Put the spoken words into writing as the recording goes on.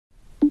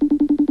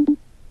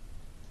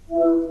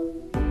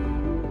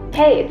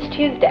Hey, it's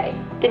Tuesday.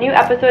 The new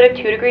episode of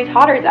 2 Degrees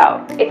Hotter's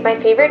out. It's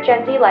my favorite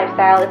Gen Z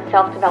lifestyle and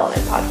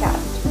self-development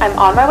podcast. I'm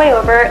on my way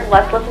over.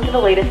 Let's listen to the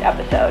latest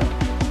episode.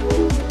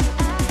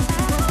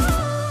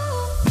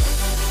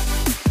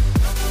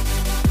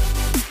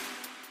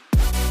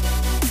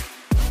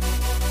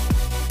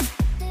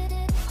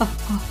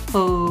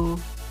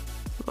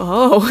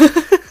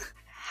 Oh.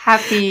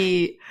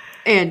 Happy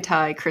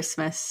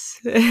anti-Christmas.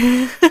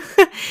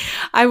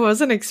 I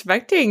wasn't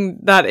expecting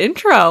that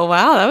intro.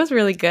 Wow, that was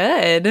really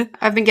good.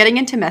 I've been getting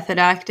into method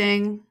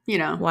acting, you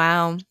know.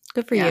 Wow.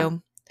 Good for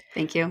you.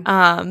 Thank you.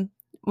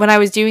 When I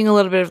was doing a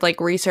little bit of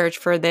like research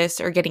for this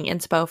or getting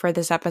inspo for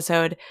this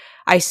episode,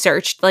 I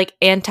searched like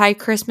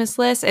anti-Christmas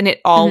lists and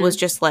it all was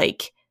just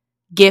like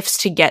gifts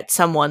to get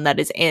someone that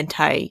is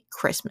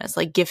anti-Christmas,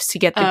 like gifts to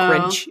get the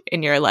Grinch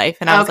in your life.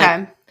 And I was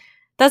like,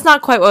 that's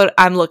not quite what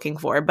I'm looking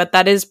for, but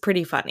that is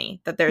pretty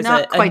funny that there's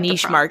a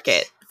niche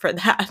market for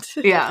that.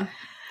 Yeah.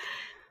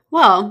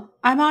 Well,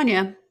 I'm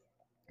Anya.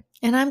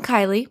 And I'm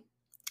Kylie.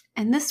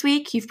 And this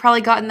week, you've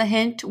probably gotten the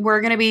hint,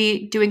 we're going to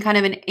be doing kind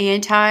of an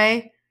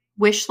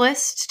anti-wish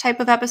list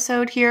type of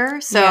episode here.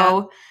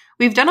 So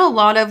we've done a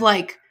lot of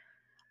like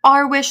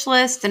our wish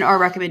list and our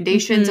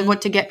recommendations of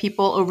what to get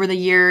people over the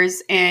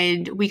years.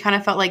 And we kind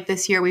of felt like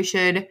this year we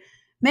should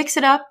mix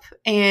it up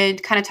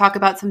and kind of talk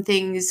about some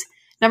things.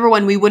 Number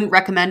one, we wouldn't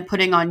recommend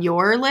putting on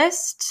your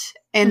list.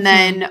 And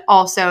then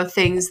also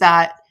things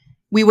that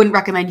we wouldn't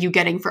recommend you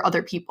getting for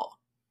other people.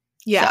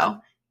 Yeah. So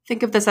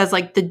think of this as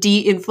like the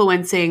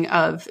de-influencing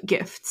of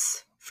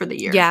gifts for the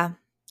year. Yeah.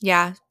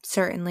 Yeah,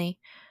 certainly.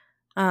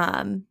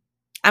 I'm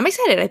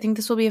excited. I think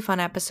this will be a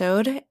fun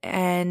episode.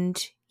 And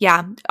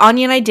yeah,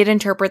 Anya and I did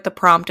interpret the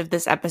prompt of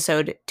this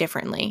episode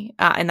differently.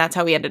 And that's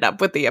how we ended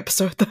up with the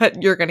episode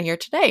that you're going to hear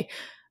today.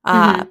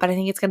 But I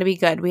think it's going to be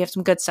good. We have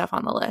some good stuff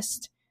on the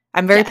list.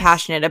 I'm very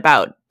passionate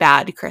about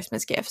bad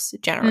Christmas gifts,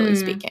 generally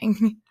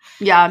speaking.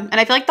 Yeah. And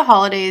I feel like the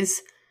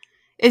holidays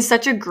is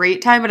such a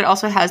great time, but it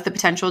also has the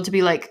potential to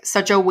be like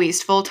such a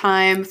wasteful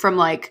time from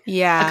like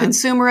a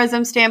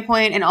consumerism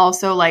standpoint and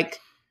also like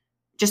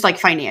just like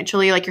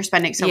financially, like you're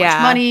spending so much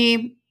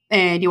money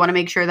and you want to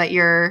make sure that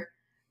your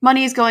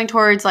money is going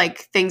towards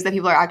like things that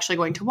people are actually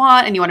going to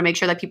want. And you want to make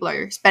sure that people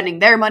are spending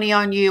their money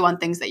on you on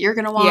things that you're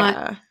going to want.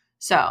 Yeah.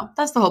 So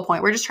that's the whole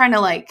point. We're just trying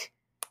to like,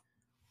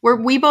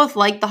 we both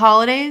like the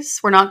holidays.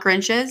 We're not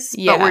Grinches,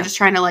 but we're just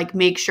trying to like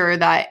make sure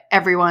that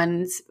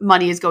everyone's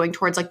money is going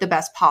towards like the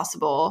best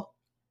possible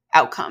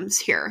outcomes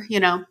here,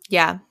 you know?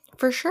 Yeah,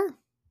 for sure.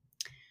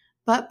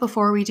 But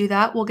before we do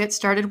that, we'll get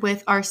started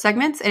with our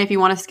segments. And if you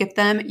want to skip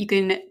them, you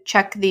can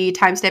check the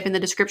timestamp in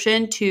the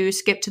description to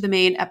skip to the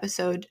main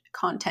episode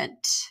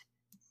content.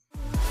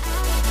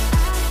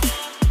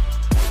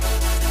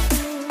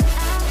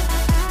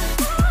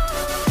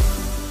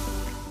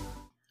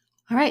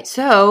 All right,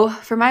 so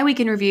for my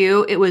weekend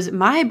review, it was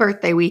my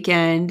birthday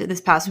weekend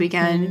this past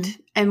weekend.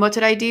 And what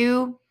did I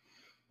do?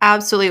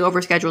 Absolutely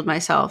overscheduled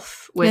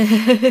myself with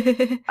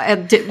I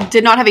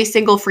did not have a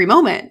single free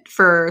moment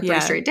for 3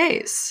 straight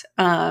days,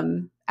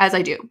 as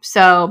I do.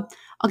 So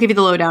I'll give you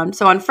the lowdown.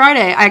 So on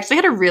Friday, I actually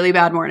had a really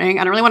bad morning.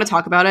 I don't really want to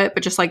talk about it,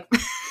 but just like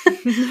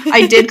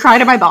I did cry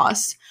to my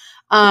boss.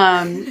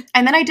 And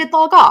then I did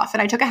log off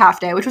and I took a half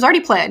day, which was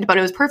already planned, but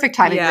it was perfect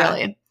timing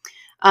really.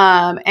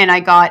 And I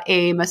got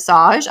a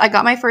massage. I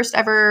got my first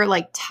ever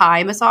like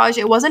Thai massage.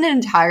 It wasn't an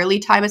entirely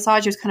Thai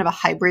massage. It was kind of a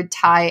hybrid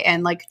Thai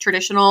and like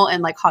traditional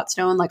and like hot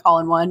stone, like all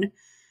in one.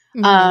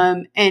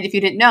 And if you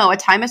didn't know, a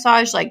Thai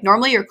massage, like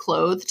normally you're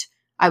clothed.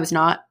 I was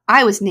not.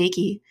 I was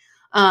naked.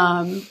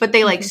 But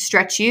they like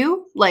stretch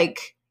you,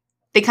 like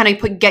they kind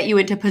of get you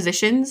into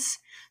positions.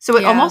 So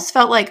it almost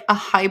felt like a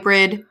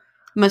hybrid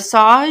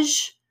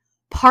massage,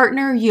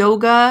 partner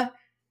yoga,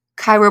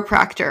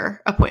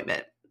 chiropractor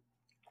appointment.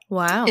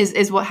 Wow.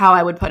 Is how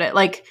I would put it.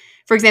 Like,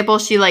 for example,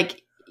 she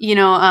like, you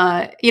know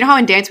how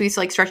in dance we used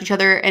to like stretch each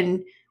other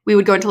and we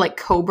would go into like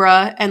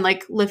cobra and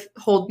like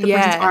hold the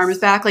person's arms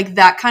back, like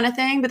that kind of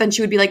thing. But then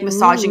she would be like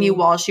massaging you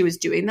while she was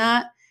doing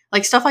that,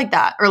 like stuff like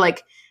that. Or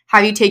like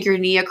have you take your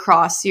knee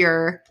across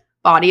your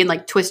body and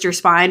like twist your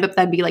spine, but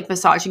then be like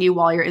massaging you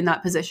while you're in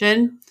that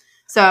position.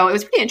 So it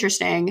was pretty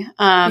interesting.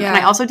 And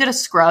I also did a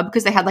scrub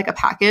because they had like a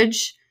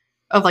package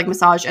of like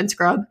massage and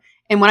scrub.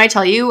 And when I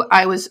tell you,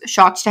 I was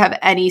shocked to have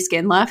any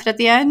skin left at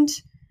the end.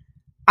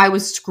 I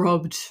was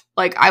scrubbed.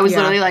 Like, I was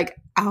literally like,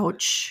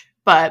 ouch.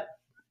 But,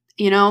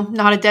 you know,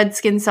 not a dead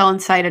skin cell in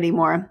sight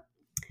anymore.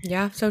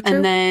 Yeah, so true.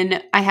 And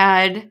then I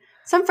had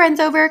some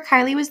friends over.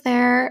 Kylie was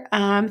there to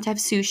have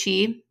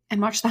sushi and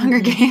watch the Hunger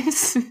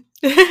Games.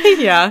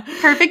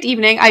 Perfect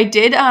evening. I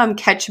did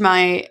catch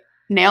my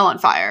nail on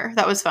fire.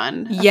 That was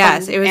fun.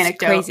 Yes, it was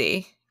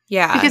crazy.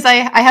 Yeah. Because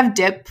I have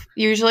dip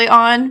usually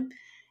on.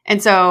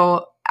 And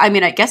so I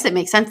mean, I guess it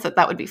makes sense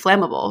that would be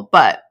flammable,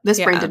 but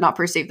this brain did not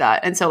perceive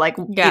that. And so like,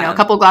 you know, a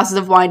couple glasses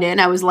of wine in,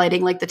 I was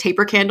lighting like the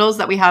taper candles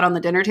that we had on the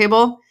dinner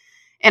table.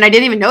 And I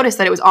didn't even notice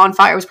that it was on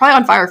fire. It was probably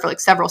on fire for like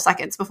several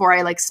seconds before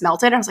I like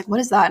smelt it. I was like, what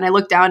is that? And I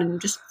looked down and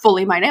just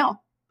fully my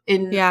nail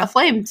in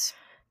flames.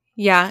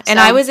 Yeah. And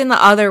I was in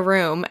the other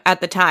room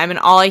at the time and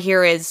all I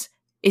hear is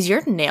is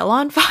your nail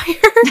on fire?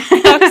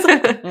 I was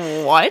like,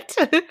 what?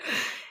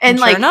 And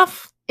sure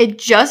enough. It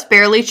just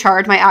barely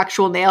charred my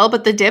actual nail,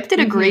 but the dip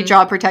did a great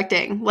job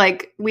protecting.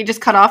 Like, we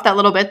just cut off that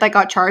little bit that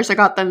got charged. I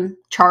got them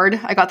charred.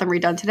 I got them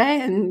redone today,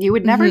 and you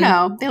would never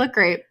know. They look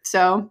great.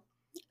 So,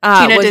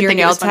 Tina was your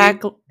nail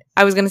tech?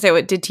 I was going to say,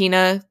 what did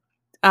Tina,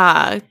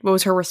 what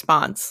was her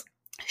response?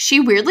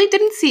 She weirdly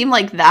didn't seem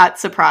like that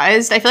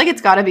surprised. I feel like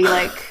it's got to be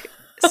like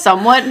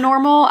somewhat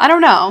normal. I don't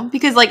know.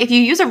 Because like if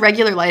you use a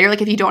regular lighter,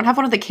 like if you don't have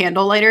one of the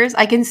candle lighters,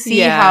 I can see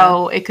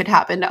how it could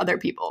happen to other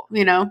people,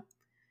 you know?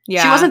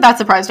 Yeah. She wasn't that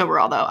surprised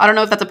overall, though. I don't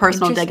know if that's a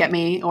personal dig at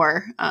me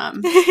or...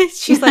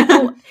 She's like,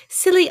 oh,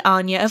 silly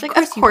Anya. Of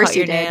course you cut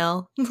your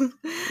nail.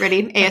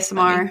 Ready?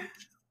 ASMR.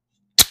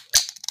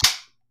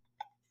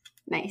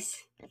 Nice.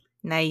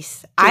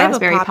 I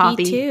have a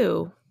poppy,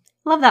 too.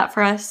 Love that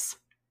for us.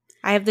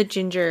 I have the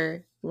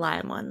ginger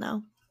lime one,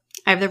 though.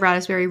 I have the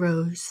raspberry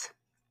rose.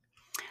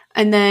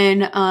 And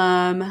then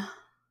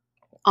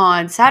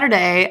on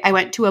Saturday, I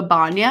went to a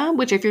banya,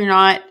 which if you're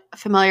not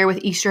familiar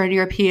with Eastern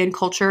European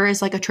culture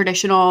is like a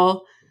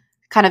traditional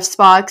kind of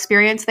spa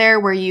experience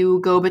there where you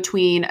go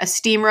between a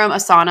steam room, a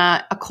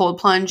sauna, a cold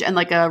plunge, and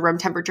like a room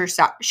temperature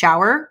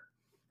shower.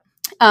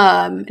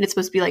 And it's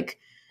supposed to be like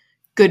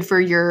good for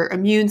your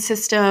immune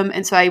system.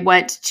 And so I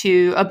went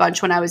to a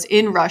bunch when I was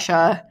in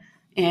Russia,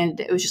 and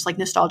it was just like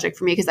nostalgic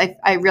for me because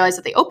I realized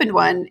that they opened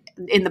one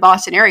in the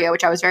Boston area,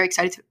 which I was very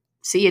excited to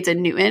see. It's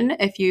in Newton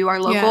if you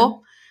are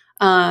local.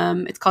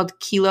 It's called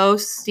Kilo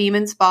Steam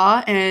and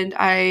Spa, and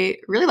I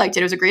really liked it.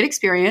 It was a great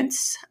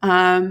experience.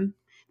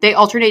 They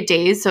alternate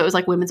days, so it was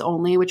like women's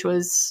only, which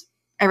was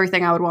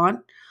everything I would want.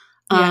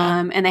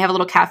 And they have a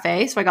little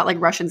cafe, so I got like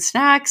Russian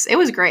snacks. It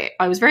was great.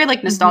 I was very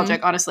like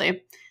nostalgic,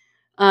 honestly.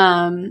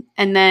 And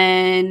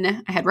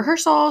then I had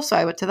rehearsal, so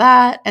I went to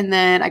that, and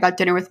then I got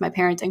dinner with my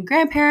parents and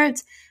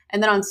grandparents.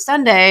 And then on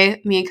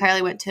Sunday, me and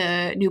Kylie went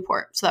to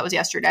Newport. So that was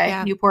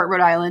yesterday. Newport, Rhode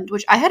Island,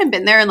 which I hadn't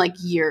been there in like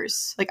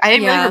years. Like I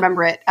didn't really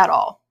remember it at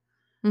all.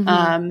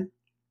 So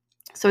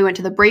we went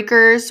to the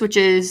Breakers, which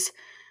is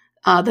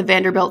the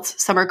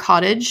Vanderbilt's summer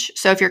cottage.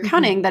 So if you're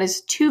counting, that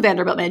is 2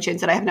 Vanderbilt mansions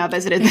that I have now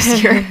visited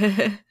this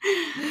year.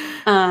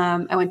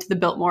 I went to the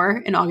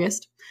Biltmore in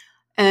August.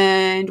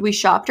 And we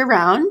shopped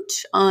around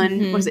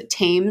on, what is it,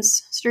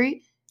 Thames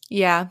Street?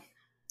 Yeah.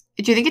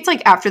 Do you think it's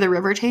like after the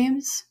River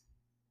Thames?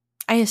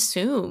 I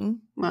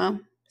assume. Well,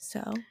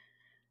 so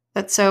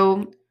that's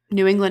so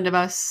New England of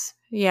us.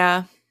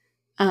 Yeah.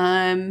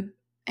 And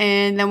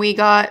then we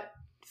got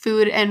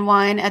food and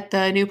wine at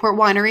the Newport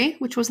Winery,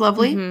 which was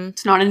lovely.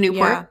 It's not in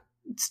Newport. Yeah.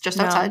 It's just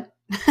outside.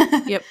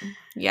 Yep.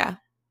 Yeah.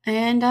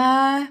 And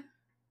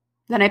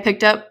then I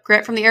picked up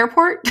Grant from the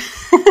airport.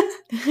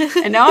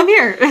 And now I'm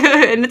here.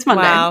 And it's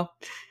Monday. Wow.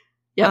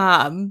 Yep.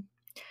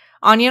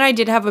 Anya and I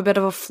did have a bit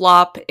of a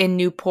flop in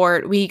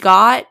Newport. We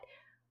got,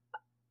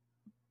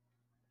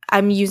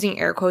 I'm using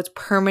air quotes,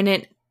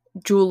 permanent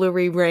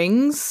jewelry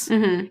rings.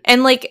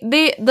 And like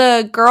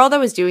the girl that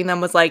was doing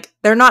them was like,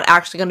 they're not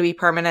actually going to be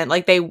permanent.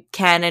 Like they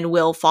can and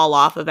will fall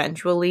off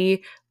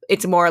eventually.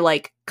 It's more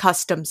like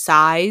custom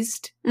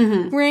sized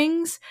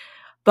rings.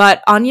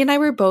 But Anya and I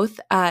were both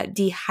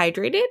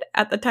dehydrated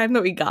at the time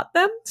that we got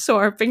them. So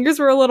our fingers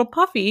were a little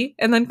puffy.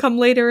 And then come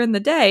later in the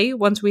day,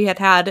 once we had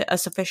had a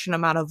sufficient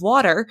amount of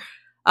water,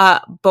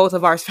 both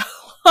of ours fell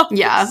off.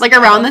 Yeah, like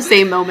around the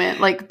same moment.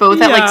 Like both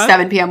at like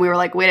 7 p.m. we were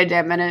like, wait a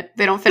damn minute.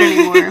 They don't fit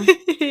anymore.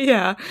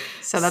 Yeah.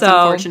 So that's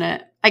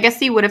unfortunate. I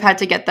guess you would have had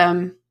to get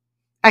them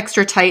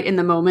extra tight in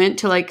the moment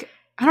to like,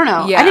 I don't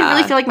know. Yeah. I didn't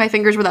really feel like my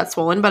fingers were that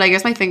swollen, but I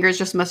guess my fingers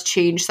just must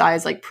change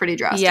size like pretty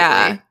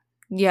drastically.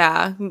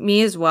 Yeah,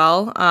 me as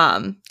well.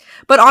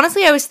 But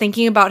honestly, I was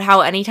thinking about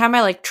how anytime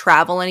I like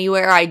travel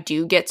anywhere, I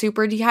do get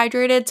super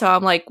dehydrated. So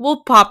I'm like,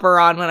 we'll pop her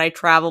on when I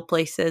travel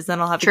places,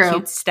 then I'll have a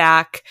cute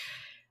stack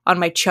on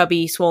my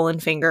chubby, swollen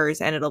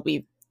fingers, and it'll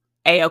be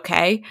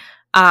a-okay.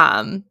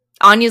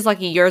 Anya's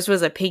lucky yours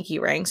was a pinky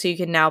ring, so you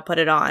can now put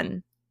it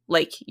on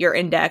like your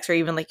index or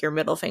even like your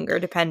middle finger,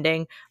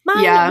 depending.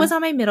 Mine was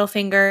on my middle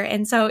finger,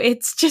 and so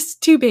it's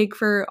just too big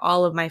for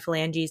all of my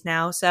phalanges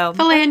now. So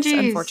that's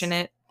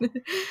unfortunate.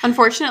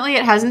 Unfortunately,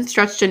 it hasn't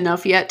stretched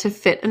enough yet to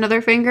fit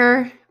another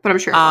finger, but I'm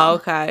sure it will. Oh,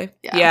 okay.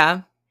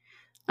 Yeah.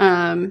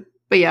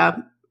 But yeah,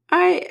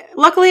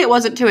 luckily it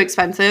wasn't too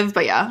expensive,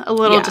 but yeah, a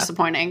little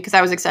disappointing because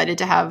I was excited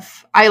to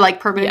have, I like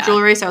permanent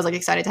jewelry, so I was like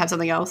excited to have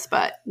something else,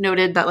 but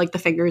noted that like the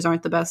fingers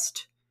aren't the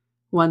best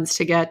ones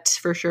to get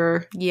for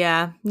sure.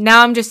 Yeah.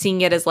 Now I'm just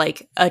seeing it as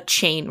like a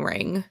chain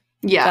ring.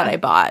 That I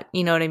bought,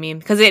 you know what I mean?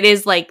 Because it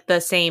is like the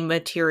same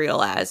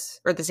material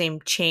as, or the same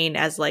chain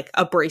as like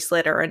a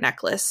bracelet or a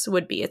necklace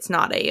would be. It's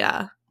not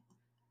a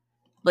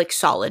like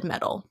solid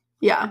metal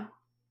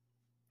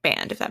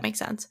band, if that makes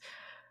sense.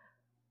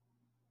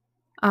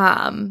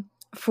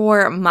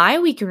 For my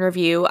weekend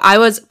review, I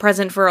was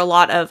present for a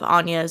lot of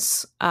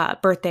Anya's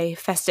birthday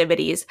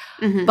festivities,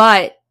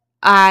 but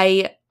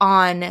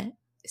on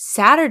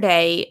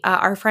Saturday,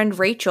 our friend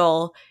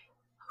Rachel,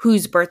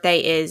 whose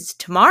birthday is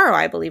tomorrow,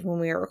 I believe, when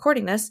we were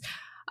recording this,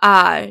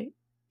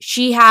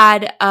 she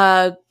had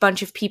a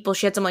bunch of people.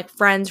 She had some like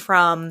friends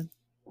from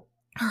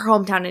her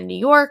hometown in New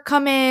York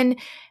come in,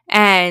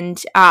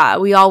 and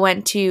we all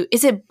went to,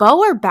 is it Bow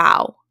or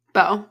Bow?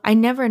 Bow. I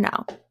never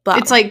know. Bow.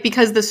 It's like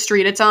because the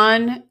street it's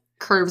on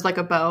curves like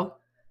a bow.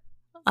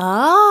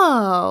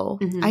 Oh,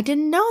 I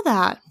didn't know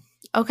that.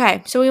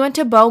 Okay, so we went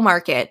to Bow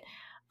Market,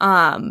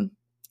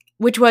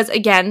 which was,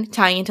 again,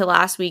 tying into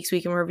last week's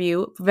Week in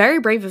Review, very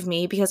brave of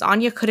me because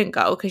Anya couldn't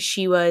go because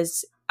she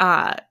was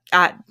at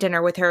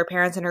dinner with her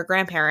parents and her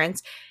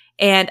grandparents,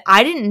 and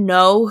I didn't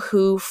know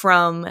who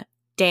from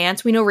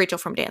dance. We know Rachel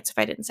from dance, if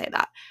I didn't say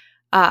that.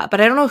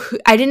 But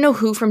I didn't know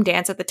who from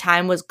dance at the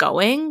time was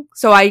going.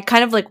 So I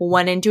kind of like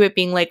went into it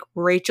being like,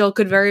 Rachel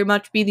could very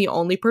much be the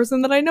only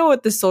person that I know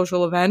at this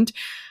social event.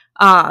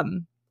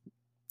 And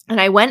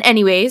I went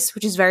anyways,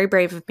 which is very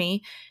brave of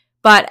me.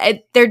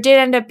 But there did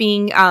end up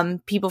being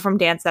people from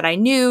dance that I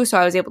knew. So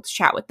I was able to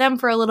chat with them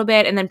for a little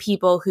bit. And then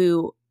people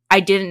who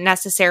I didn't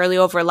necessarily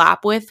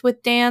overlap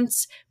with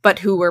dance, but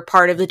who were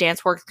part of the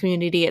dance work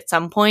community at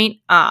some point.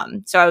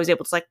 So I was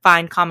able to like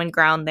find common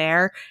ground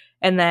there.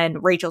 And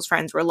then Rachel's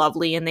friends were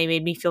lovely and they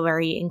made me feel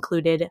very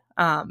included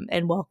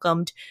and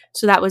welcomed.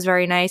 So that was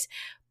very nice.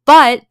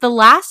 But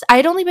I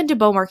had only been to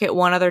Bow Market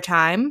one other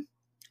time.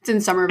 It's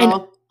in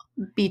Somerville.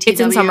 BTW.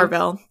 It's in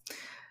Somerville.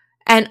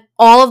 And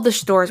all of the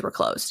stores were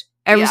closed.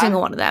 Every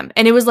single one of them.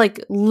 And it was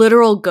like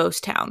literal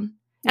ghost town.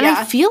 And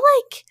I feel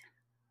like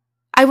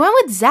I went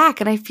with Zach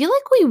and I feel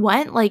like we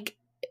went like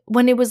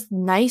when it was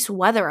nice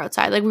weather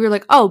outside. Like we were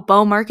like, oh,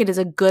 Bow Market is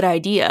a good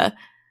idea.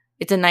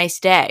 It's a nice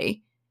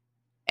day.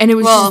 And it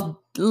was just,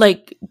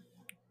 like,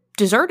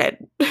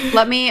 deserted.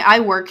 I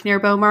work near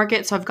Bow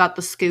Market, so I've got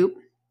the scoop.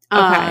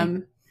 Okay.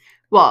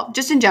 Well,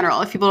 just in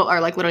general, if people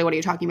are like, literally, what are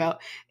you talking about?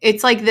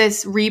 It's like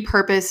this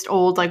repurposed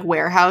old, like,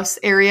 warehouse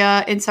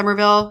area in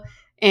Somerville.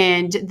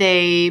 And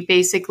they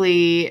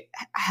basically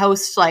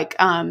host, like,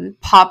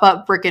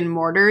 pop-up brick and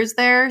mortars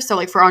there. So,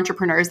 like, for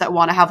entrepreneurs that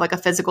want to have, like, a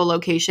physical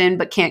location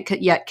but can't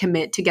yet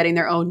commit to getting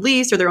their own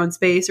lease or their own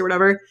space or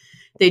whatever,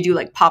 they do,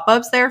 like,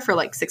 pop-ups there for,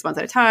 like, 6 months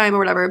at a time or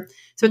whatever.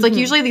 So it's like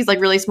usually these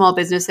like really small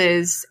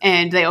businesses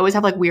and they always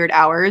have like weird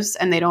hours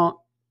and they don't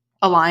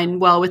align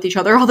well with each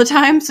other all the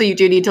time. So you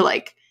do need to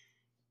like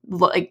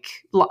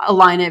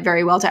align it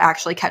very well to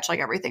actually catch like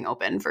everything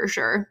open for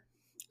sure.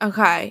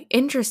 Okay.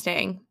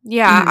 Interesting.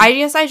 Yeah. I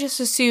guess I just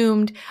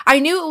assumed, I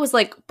knew it was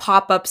like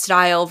pop-up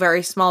style,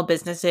 very small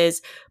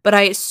businesses, but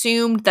I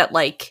assumed that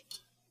like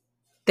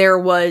there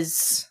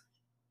was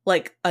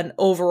like an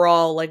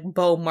overall like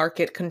Bow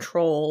Market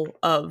control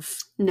of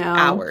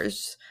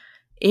hours.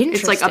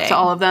 It's like up to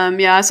all of them.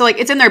 Yeah. So like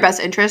it's in their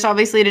best interest,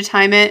 obviously, to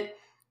time it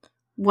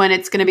when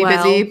it's going to be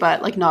busy,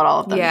 but like not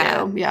all of them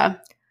do. Yeah.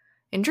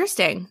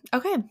 Interesting.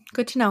 Okay.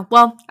 Good to know.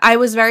 Well, I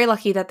was very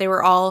lucky that they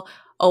were all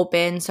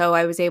open. So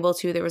I was able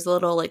to, there was a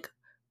little like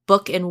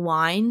book and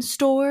wine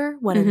store,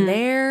 went in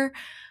there.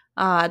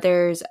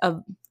 There's a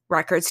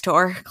record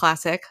store,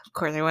 classic. Of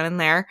course I went in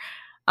there.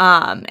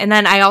 And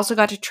then I also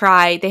got to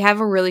try, they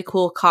have a really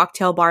cool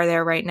cocktail bar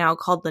there right now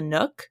called The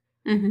Nook.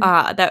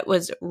 That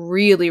was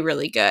really,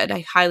 really good. I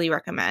highly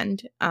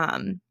recommend.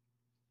 And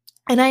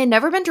I had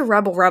never been to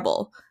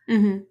Rebel.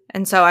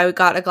 And so I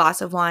got a glass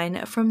of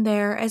wine from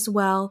there as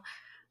well.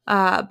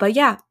 But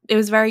yeah, it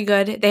was very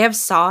good. They have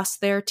sauce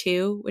there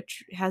too,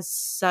 which has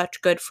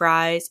such good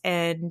fries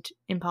and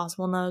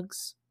Impossible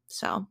Nugs.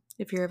 So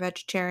if you're a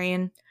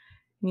vegetarian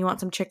and you want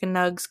some chicken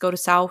nugs, go to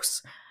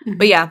South.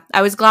 But yeah,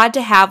 I was glad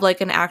to have like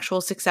an actual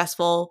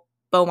successful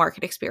Bow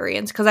Market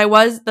experience because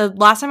the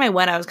last time I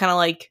went, I was kind of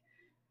like,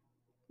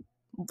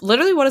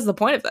 literally, what is the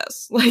point of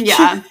this? Like,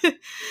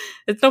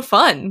 it's no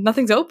fun.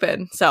 Nothing's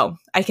open. So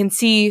I can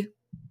see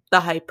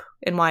the hype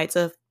and why it's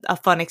a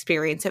fun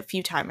experience if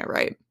you time it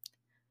right.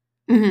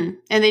 And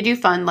they do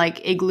fun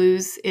like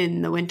igloos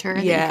in the winter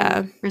that you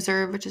can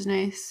reserve, which is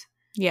nice.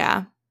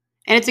 Yeah.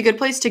 And it's a good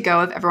place to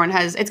go if everyone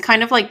has, it's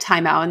kind of like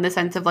time out in the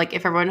sense of like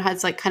if everyone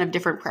has like kind of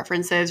different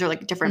preferences or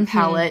like a different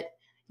palette,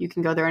 you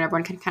can go there and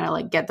everyone can kind of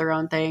like get their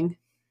own thing.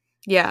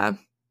 Yeah.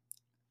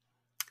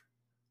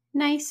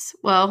 Nice.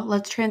 Well,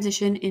 let's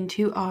transition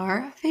into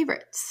our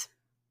favorites.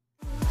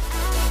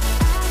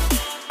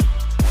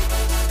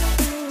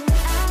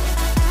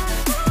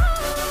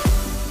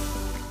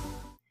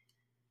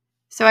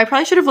 So I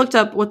probably should have looked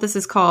up what this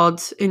is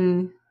called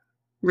in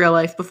real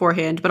life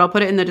beforehand, but I'll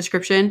put it in the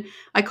description.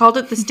 I called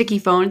it the sticky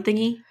phone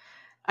thingy.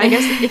 I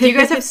guess if you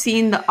guys have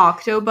seen the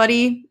Octo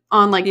Buddy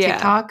on like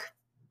TikTok,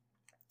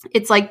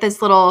 it's like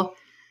this little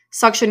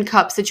suction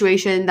cup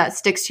situation that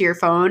sticks to your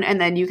phone,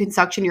 and then you can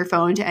suction your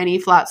phone to any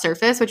flat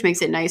surface, which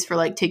makes it nice for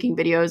like taking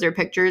videos or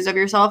pictures of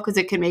yourself because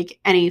it can make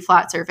any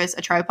flat surface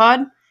a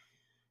tripod.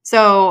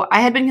 So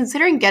I had been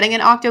considering getting an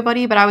Octo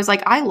Buddy, but I was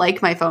like, I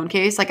like my phone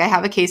case. Like I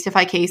have a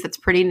Casetify case that's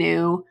pretty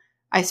new.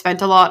 I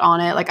spent a lot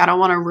on it. Like I don't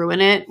want to ruin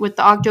it with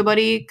the Octo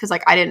Buddy because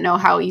like I didn't know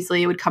how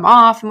easily it would come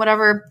off and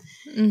whatever.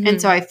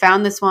 And so I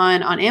found this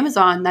one on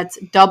Amazon that's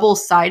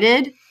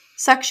double-sided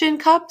suction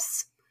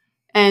cups.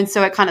 And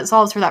so it kind of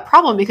solves for that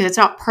problem because it's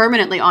not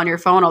permanently on your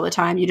phone all the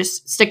time. You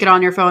just stick it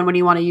on your phone when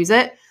you want to use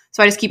it.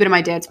 So I just keep it in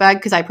my dance bag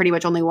because I pretty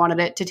much only wanted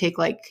it to take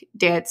like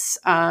dance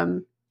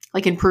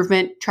like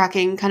improvement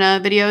tracking kind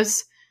of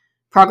videos,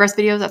 progress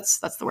videos.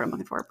 That's the word I'm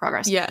looking for.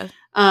 Progress. Yeah.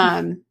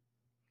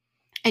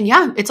 And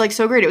yeah, it's like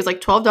so great. It was like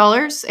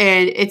 $12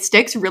 and it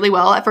sticks really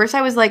well. At first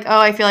I was like, oh,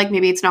 I feel like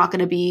maybe it's not going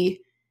to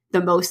be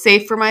the most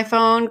safe for my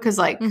phone because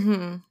like,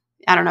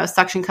 I don't know,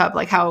 suction cup,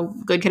 like how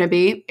good can it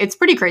be? It's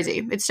pretty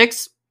crazy. It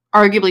sticks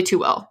arguably too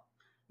well.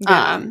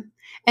 Yeah.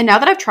 And now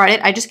that I've tried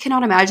it, I just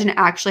cannot imagine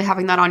actually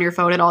having that on your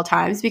phone at all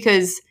times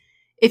because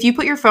if you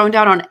put your phone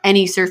down on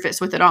any surface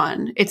with it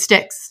on, it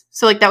sticks.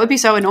 So like that would be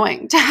so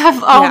annoying to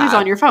have all these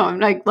on your phone.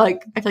 Like I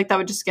feel like that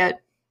would just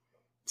get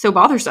so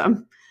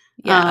bothersome.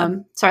 Yeah.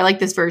 So I like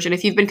this version.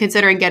 If you've been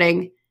considering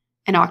getting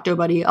an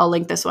Octobuddy, I'll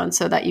link this one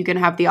so that you can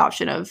have the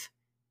option of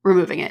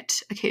removing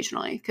it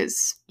occasionally.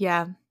 Because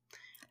I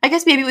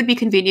guess maybe it would be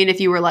convenient if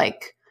you were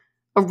like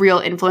a real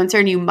influencer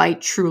and you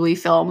might truly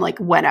film like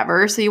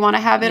whenever, so you want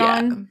to have it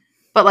on.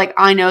 But like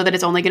I know that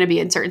it's only going to be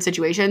in certain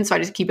situations, so I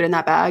just keep it in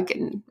that bag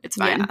and it's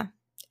fine. Yeah.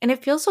 And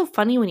it feels so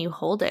funny when you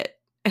hold it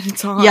and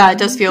it's on. Yeah, it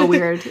does feel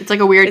weird. It's like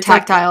a weird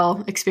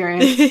tactile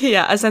experience.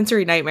 Yeah, a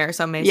sensory nightmare,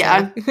 some may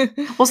say.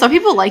 Well, some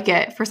people like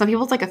it. For some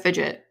people, it's like a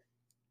fidget.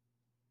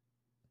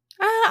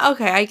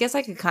 Okay, I guess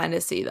I could kind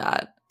of see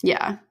that.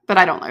 Yeah, but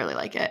I don't really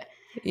like it.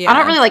 Yeah. I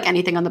don't really like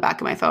anything on the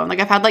back of my phone. Like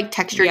I've had like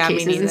textured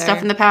cases and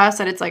stuff in the past,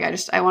 and it's like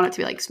I want it to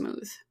be like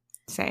smooth.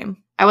 Same.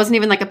 I wasn't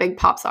even like a big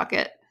pop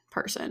socket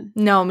person.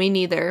 No, me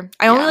neither.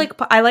 I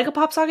like a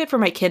pop socket for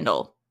my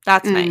Kindle.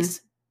 That's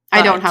nice.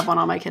 I don't have one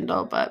on my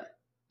Kindle, but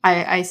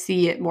I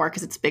see it more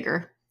because it's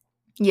bigger.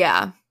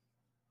 Yeah.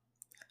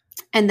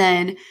 And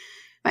then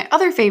my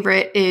other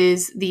favorite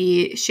is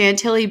the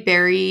Chantilly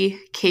berry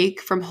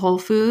cake from Whole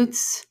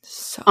Foods.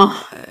 So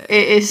good.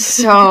 It is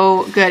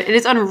so good. It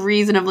is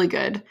unreasonably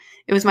good.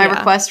 It was my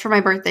request for my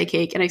birthday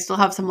cake, and I still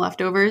have some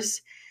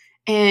leftovers.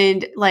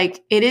 And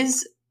like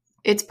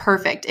it's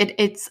perfect.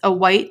 It's a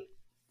white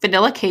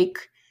vanilla cake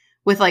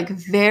with like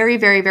very,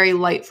 very, very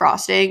light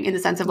frosting in the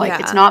sense of like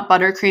it's not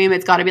buttercream.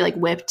 It's got to be like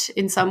whipped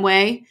in some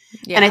way.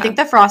 Yeah. And I think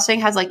the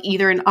frosting has like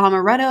either an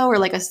amaretto or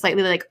like a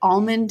slightly like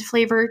almond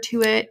flavor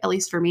to it, at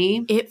least for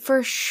me. It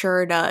for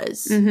sure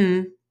does.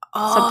 Mm-hmm.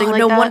 Oh, something like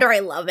that. No wonder I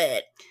love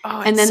it.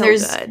 Oh, and then so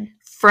there's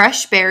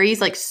fresh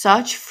berries, like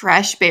such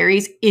fresh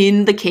berries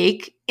in the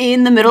cake,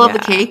 in the middle of the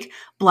cake.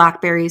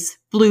 Blackberries,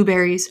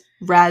 blueberries,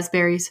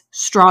 raspberries,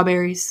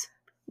 strawberries,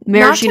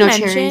 maraschino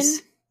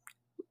cherries.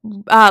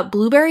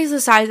 Blueberries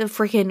the size of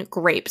freaking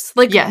grapes.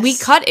 Like we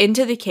cut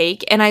into the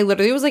cake and I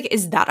literally was like,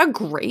 is that a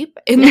grape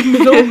in the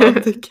middle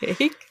of the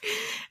cake?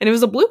 And it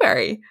was a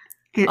blueberry.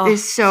 It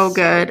is so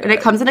good. And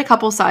it comes in a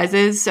couple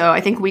sizes. So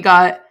I think we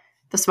got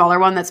the smaller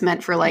one that's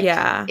meant for like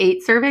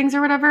 8 servings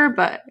or whatever.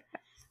 But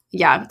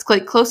yeah, it's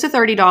like close to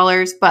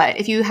 $30. But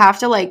if you have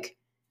to like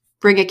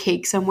bring a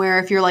cake somewhere,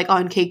 if you're like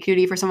on cake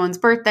duty for someone's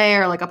birthday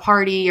or like a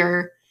party,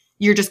 or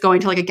you're just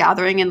going to like a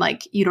gathering and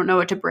like you don't know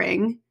what to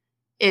bring,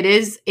 it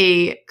is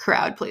a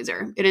crowd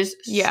pleaser. It is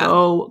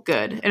so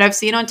good. And I've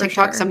seen on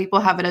TikTok some people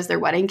have it as their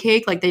wedding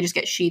cake. Like they just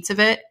get sheets of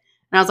it.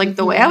 And I was like,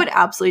 the way I would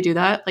absolutely do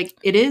that, like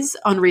it is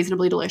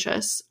unreasonably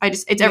delicious.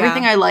 It's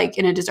everything I like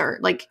in a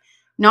dessert. Like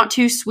not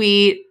too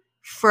sweet,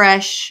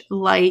 fresh,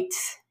 light.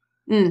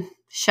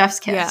 Chef's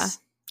kiss. Yeah,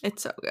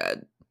 it's so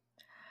good.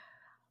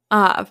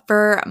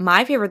 For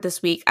my favorite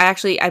this week,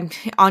 Anya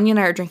and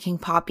I are drinking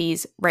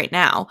Poppies right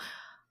now.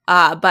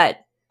 But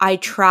I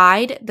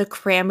tried the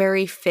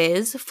cranberry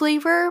fizz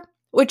flavor,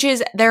 which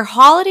is their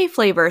holiday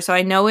flavor. So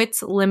I know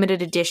it's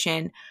limited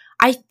edition.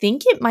 I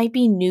think it might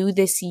be new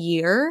this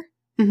year.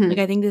 Mm-hmm. Like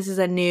I think this is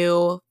a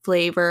new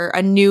flavor,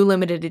 a new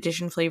limited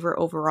edition flavor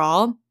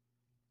overall.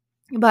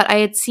 But I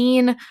had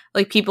seen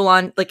like people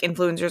on like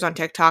influencers on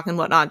TikTok and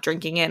whatnot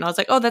drinking it. And I was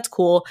like, oh, that's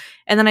cool.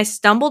 And then I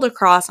stumbled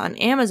across on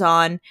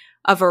Amazon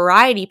a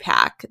variety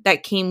pack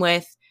that came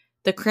with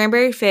the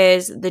cranberry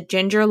fizz, the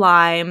ginger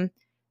lime,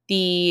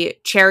 the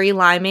cherry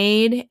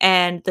limeade,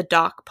 and the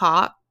Doc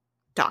Pop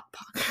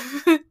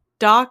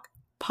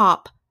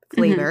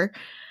flavor,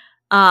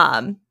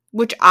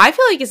 which I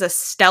feel like is a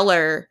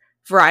stellar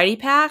variety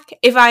pack.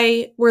 If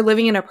I were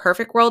living in a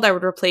perfect world, I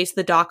would replace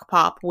the Doc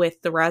Pop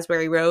with the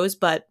raspberry rose,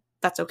 but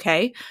that's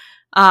okay.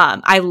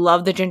 I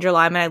love the ginger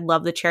lime and I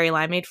love the cherry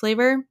limeade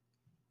flavor.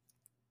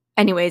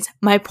 Anyways,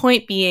 my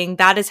point being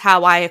that is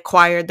how I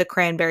acquired the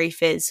cranberry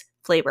fizz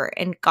flavor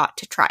and got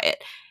to try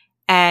it.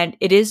 And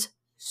it is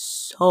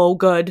so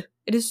good.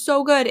 It is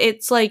so good.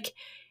 It's like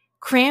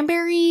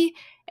cranberry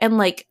and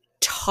like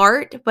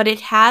tart, but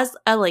it has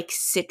a like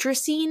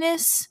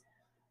citrusiness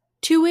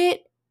to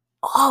it.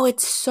 Oh,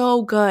 it's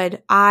so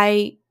good.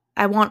 I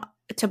want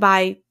to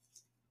buy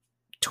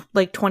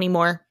like 20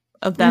 more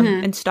of them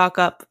and stock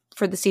up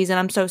for the season.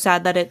 I'm so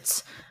sad that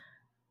it's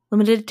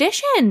limited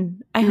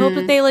edition. I hope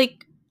that they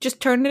like just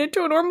turn it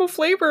into a normal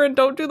flavor and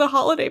don't do the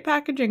holiday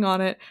packaging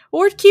on it,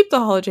 or keep the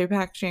holiday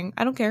packaging.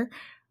 I don't care.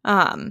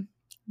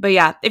 But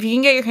yeah, if you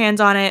can get your hands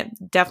on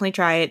it, definitely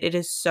try it. It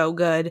is so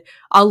good.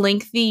 I'll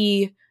link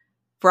the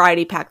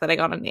variety pack that I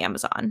got on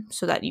Amazon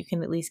so that you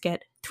can at least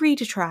get 3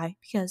 to try,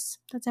 because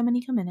that's how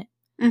many come in it.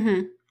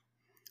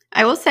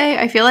 I will say,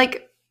 I feel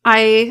like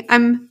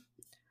I'm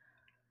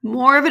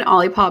more of an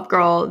Olipop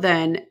girl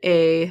than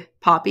a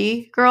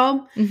Poppy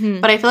girl.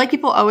 But I feel like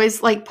people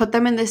always like put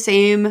them in the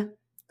same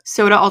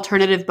soda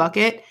alternative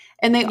bucket.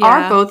 And they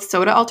are both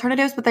soda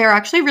alternatives, but they are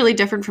actually really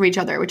different from each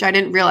other, which I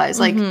didn't realize.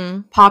 Like,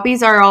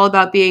 Poppies are all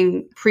about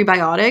being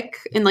prebiotic,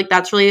 and, like,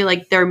 that's really,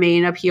 like, their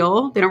main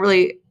appeal.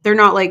 They're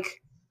not,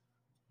 like,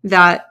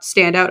 that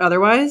stand out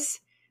otherwise.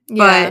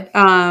 Yeah. But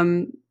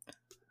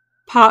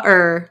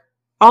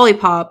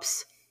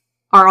Olipops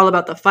are all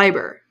about the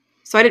fiber.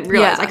 So I didn't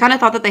realize. I kind of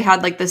thought that they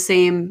had, like, the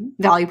same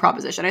value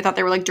proposition. I thought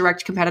they were, like,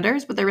 direct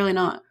competitors, but they're really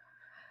not.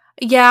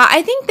 Yeah,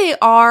 I think they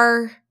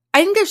are.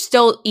 I think they're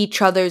still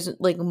each other's,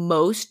 like,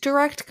 most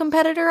direct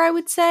competitor, I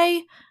would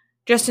say,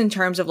 just in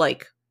terms of,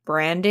 like,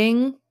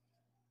 branding.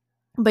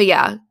 But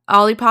yeah,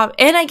 Olipop,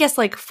 and I guess,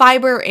 like,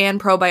 fiber and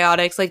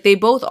probiotics, like, they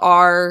both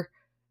are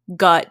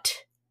gut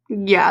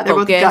Yeah, they're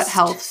focused. both gut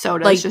health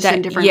sodas, like, just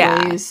in different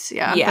ways.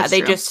 Yeah,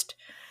 they just,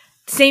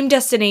 same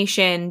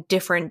destination,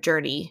 different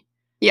journey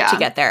to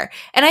get there.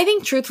 And I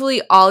think,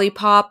 truthfully,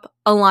 Olipop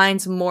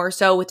aligns more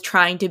so with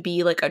trying to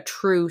be, like, a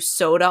true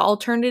soda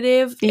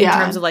alternative in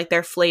terms of, like,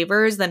 their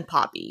flavors than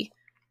Poppy.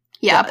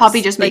 Yeah,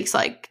 Poppy just makes,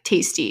 like,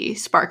 tasty,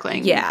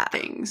 sparkling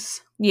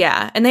things.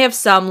 Yeah, and they have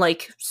some,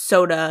 like,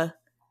 soda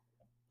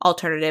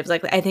alternatives.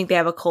 Like, I think they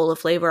have a cola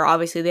flavor.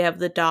 Obviously, they have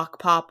the Doc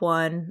Pop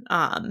one.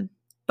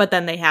 But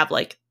then they have,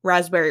 like,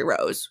 Raspberry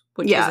Rose,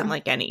 which isn't,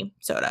 like, any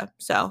soda.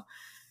 So,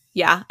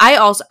 yeah.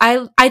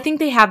 I think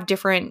they have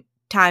different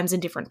times in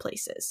different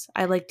places.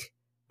 I like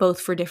both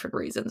for different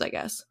reasons, I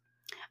guess.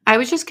 I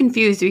was just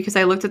confused because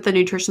I looked at the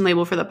nutrition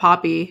label for the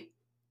Poppy,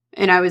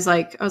 and I was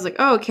like,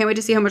 oh, can't wait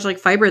to see how much, like,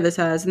 fiber this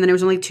has. And then it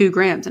was only 2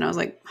 grams, and I was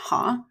like,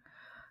 huh?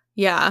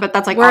 Yeah. But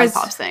that's, like,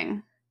 Olipop's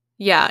thing.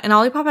 Yeah, and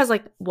Olipop has,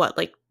 like, what,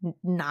 like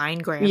 9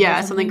 grams?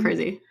 Yeah, something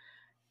crazy.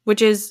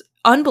 Which is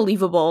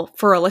unbelievable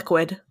for a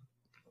liquid.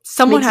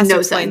 Someone has to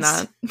explain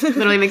that.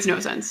 Literally makes no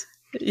sense.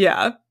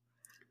 Yeah.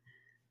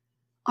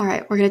 All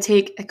right, we're going to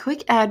take a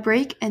quick ad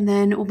break, and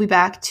then we'll be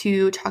back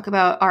to talk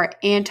about our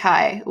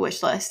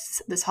anti-wish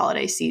lists this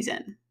holiday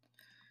season.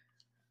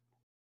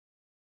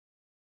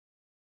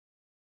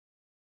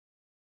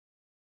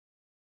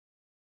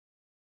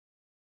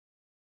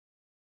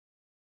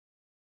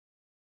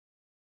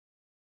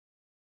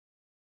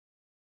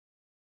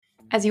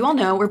 As you all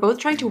know, we're both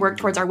trying to work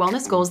towards our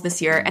wellness goals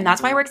this year, and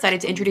that's why we're excited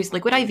to introduce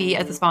Liquid IV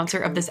as the sponsor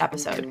of this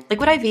episode.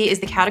 Liquid IV is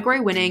the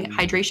category-winning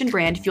hydration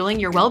brand fueling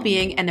your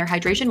well-being, and their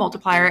hydration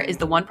multiplier is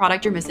the one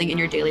product you're missing in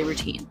your daily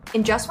routine.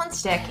 In just one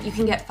stick, you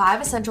can get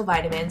 5 essential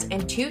vitamins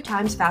and 2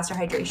 times faster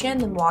hydration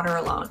than water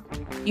alone.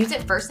 Use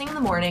it first thing in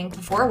the morning,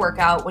 before a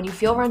workout, when you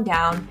feel run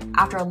down,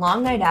 after a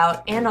long night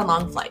out, and on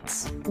long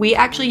flights. We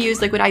actually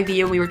used Liquid IV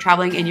when we were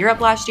traveling in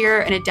Europe last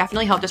year, and it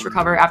definitely helped us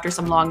recover after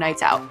some long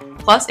nights out.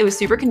 Plus, it was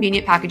super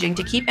convenient packaging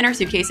to keep in our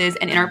suitcases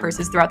and in our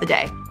purses throughout the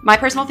day. My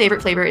personal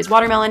favorite flavor is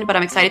watermelon, but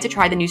I'm excited to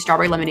try the new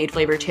strawberry lemonade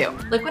flavor too.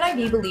 Liquid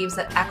IV believes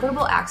that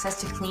equitable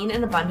access to clean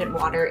and abundant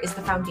water is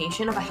the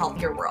foundation of a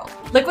healthier world.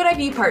 Liquid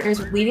IV partners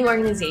with leading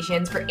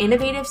organizations for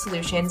innovative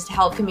solutions to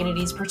help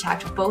communities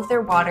protect both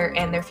their water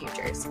and their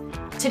futures.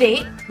 To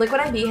date,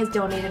 Liquid IV has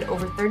donated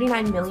over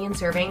 39 million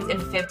servings in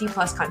 50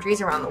 plus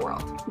countries around the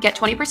world. Get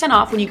 20%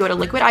 off when you go to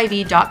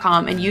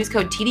liquidiv.com and use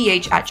code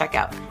TDH at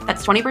checkout.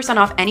 That's 20%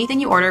 off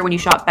anything you order when you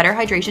shop Better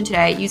Hydration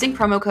today using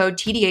promo code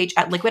TDH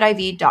at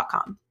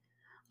liquidiv.com.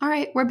 All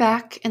right, we're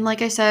back. And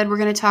like I said, we're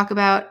going to talk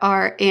about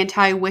our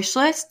anti-wish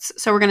lists.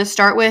 So we're going to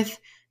start with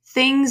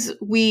things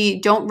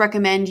we don't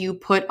recommend you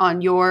put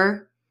on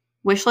your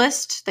wish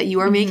list that you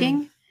are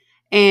making,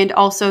 and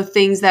also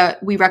things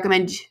that we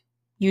recommend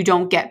you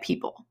don't get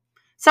people.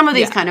 Some of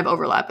these kind of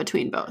overlap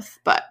between both,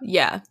 but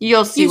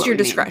you'll see. Use your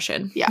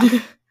discretion. Yeah.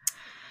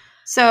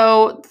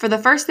 So for the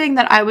first thing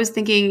that I was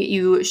thinking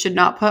you should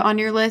not put on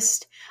your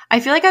list, I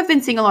feel like I've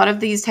been seeing a lot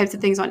of these types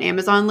of things on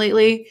Amazon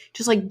lately,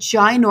 just like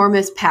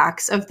ginormous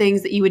packs of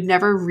things that you would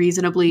never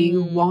reasonably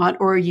want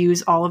or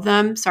use all of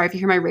them. Sorry if you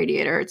hear my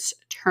radiator, it's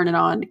turning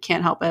on,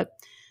 can't help it.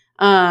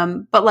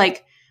 But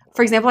like,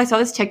 for example, I saw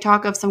this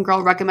TikTok of some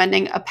girl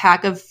recommending a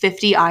pack of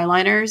 50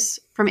 eyeliners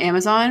from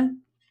Amazon.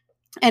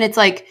 And it's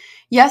like,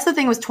 yes, the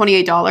thing was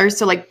 $28.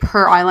 So like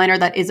per eyeliner,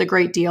 that is a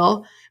great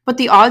deal. But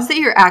the odds that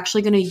you're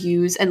actually going to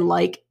use and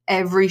like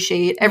every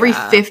shade, every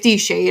 50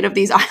 shade of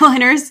these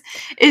eyeliners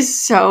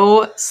is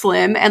so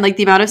slim. And like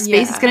the amount of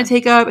space it's going to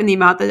take up and the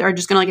amount that are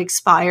just going to like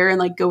expire and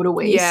like go to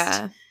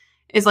waste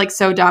is like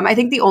so dumb. I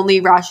think the only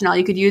rationale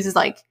you could use is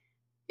like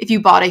if you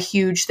bought a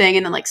huge thing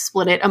and then like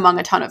split it among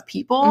a ton of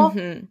people.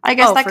 I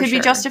guess that could be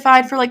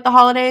justified for like the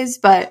holidays.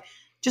 But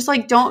just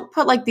like don't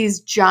put like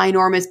these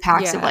ginormous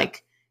packs of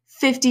like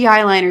 50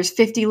 eyeliners,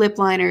 50 lip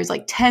liners,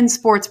 like 10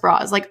 sports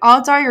bras. Like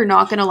odds are you're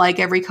not going to like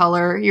every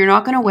color. You're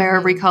not going to wear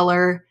every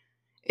color.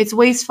 It's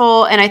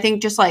wasteful. And I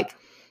think just like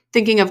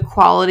thinking of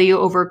quality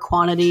over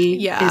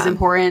quantity is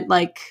important.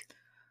 Like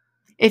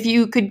if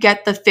you could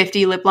get the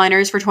 50 lip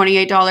liners for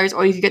 $28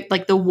 or you could get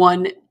like the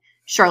one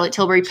Charlotte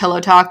Tilbury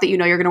Pillow Talk that you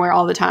know you're going to wear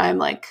all the time,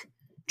 like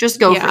just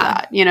go for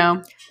that, you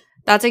know?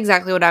 That's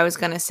exactly what I was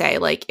going to say.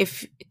 Like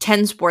if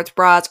 10 sports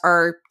bras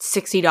are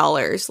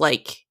 $60,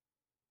 like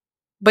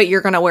but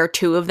you're going to wear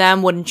 2 of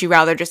them, wouldn't you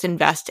rather just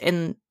invest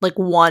in like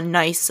one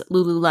nice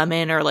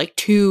Lululemon or like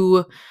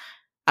 2,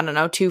 I don't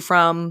know, 2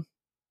 from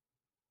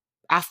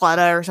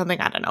Athleta or something?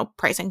 I don't know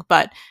pricing,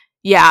 but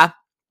yeah.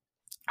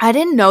 I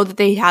didn't know that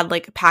they had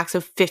like packs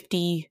of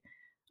 50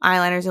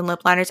 eyeliners and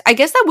lip liners. I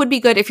guess that would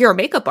be good if you're a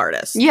makeup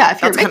artist. Yeah,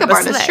 if you're a makeup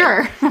artist,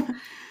 sure.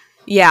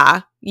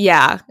 Yeah.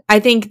 I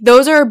think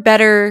those are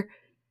better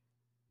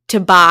to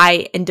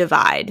buy and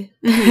divide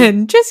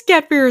and just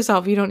get for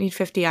yourself. You don't need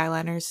 50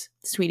 eyeliners,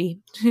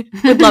 sweetie.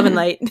 With love and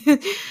light.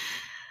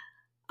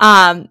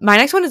 My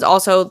next one is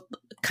also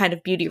kind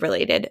of beauty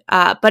related,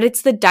 but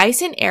it's the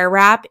Dyson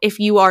Airwrap. If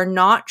you are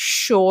not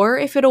sure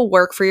if it'll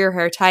work for your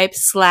hair type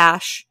 /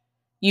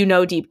 you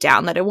know deep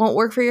down that it won't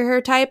work for your hair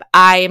type,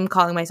 I am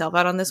calling myself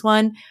out on this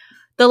one.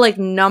 The like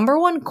number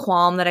one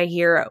qualm that I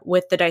hear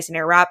with the Dyson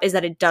Airwrap is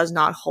that it does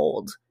not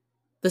hold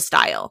the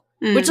style,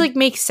 which like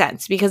makes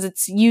sense because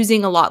it's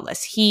using a lot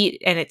less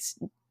heat and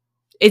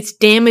it's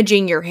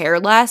damaging your hair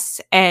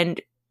less.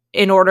 And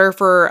in order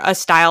for a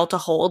style to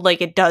hold, like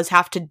it does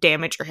have to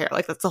damage your hair.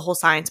 Like that's the whole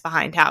science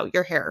behind how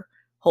your hair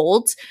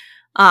holds.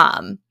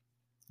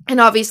 And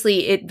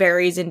obviously it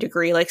varies in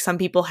degree. Like some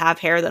people have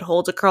hair that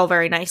holds a curl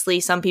very nicely.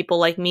 Some people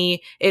like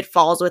me, it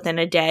falls within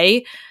a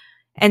day.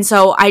 And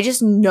so I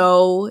just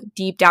know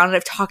deep down, and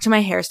I've talked to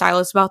my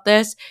hairstylist about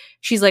this.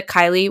 She's like,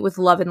 Kylie, with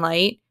love and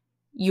light,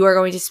 you are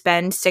going to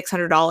spend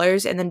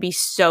 $600 and then be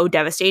so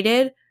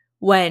devastated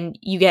when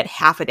you get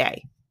half a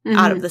day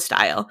out of the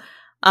style.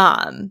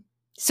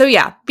 So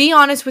yeah, be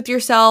honest with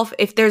yourself.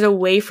 If there's a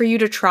way for you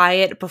to try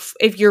it,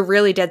 if you're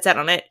really dead set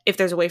on it, if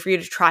there's a way for you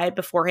to try it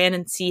beforehand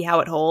and see how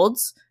it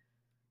holds,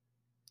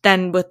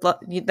 then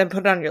put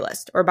it on your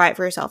list or buy it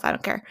for yourself. I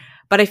don't care.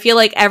 But I feel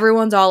like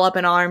everyone's all up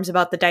in arms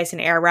about the Dyson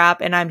Airwrap,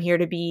 and I'm here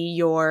to be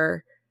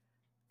your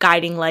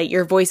guiding light,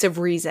 your voice of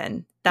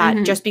reason.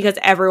 That just because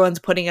everyone's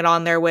putting it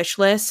on their wish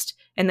list,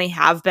 and they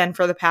have been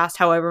for the past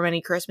however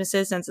many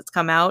Christmases since it's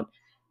come out,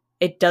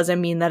 it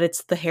doesn't mean that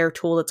it's the hair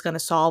tool that's going to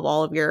solve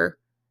all of your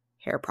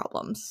hair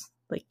problems.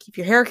 Like if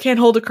your hair can't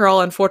hold a curl,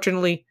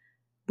 unfortunately,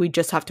 we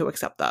just have to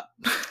accept that.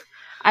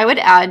 I would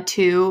add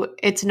too,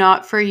 it's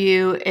not for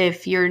you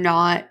if you're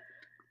not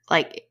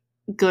like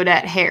good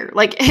at hair.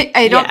 Like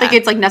I don't think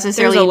it's like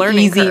necessarily an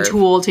easy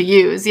tool to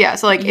use. Yeah.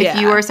 So like if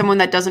you are someone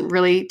that doesn't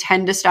really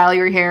tend to style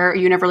your hair, or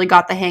you never really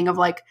got the hang of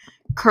like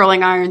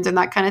curling irons and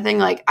that kind of thing,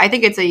 like I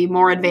think it's a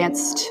more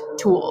advanced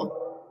tool.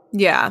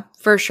 Yeah,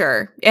 for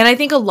sure. And I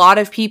think a lot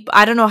of people,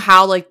 I don't know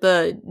how like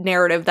the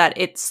narrative that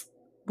it's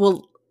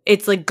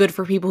like good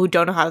for people who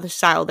don't know how to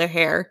style their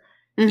hair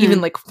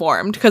even like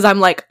formed, because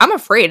I'm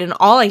afraid, and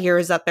all I hear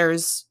is that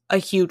there's a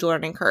huge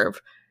learning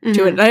curve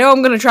to it. And I know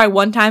I'm going to try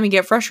one time and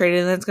get frustrated,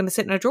 and then it's going to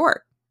sit in a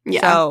drawer.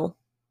 Yeah. So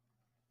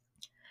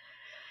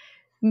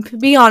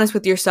be honest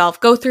with yourself.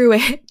 Go through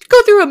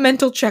a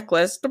mental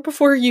checklist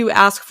before you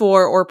ask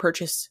for or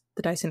purchase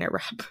the Dyson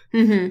Airwrap.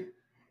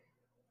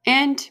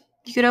 And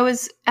you could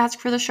always ask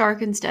for the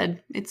Shark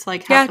instead. It's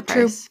like half the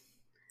price.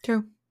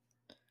 True.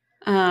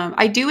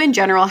 I do in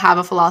general have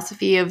a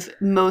philosophy of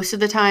most of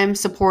the time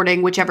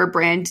supporting whichever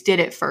brand did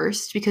it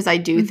first, because I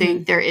do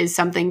think there is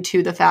something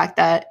to the fact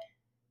that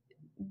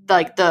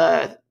like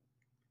the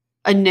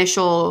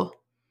initial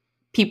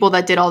people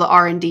that did all the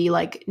R&D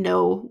like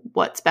know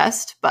what's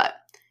best, but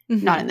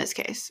not in this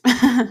case.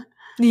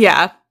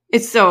 Yeah.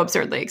 It's so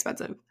absurdly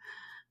expensive.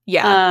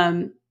 Yeah.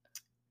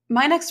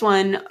 My next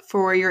one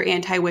for your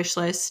anti-wish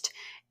list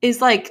is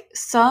like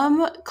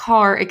some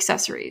car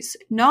accessories.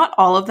 Not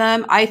all of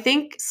them. I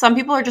think some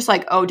people are just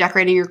like, oh,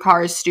 decorating your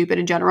car is stupid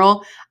in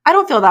general. I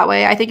don't feel that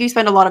way. I think you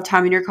spend a lot of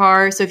time in your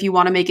car. So if you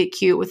want to make it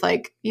cute with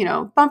like, you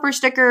know, bumper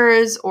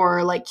stickers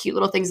or like cute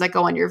little things that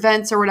go on your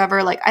vents or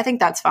whatever, like I think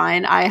that's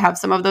fine. I have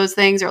some of those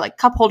things, or like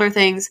cup holder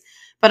things.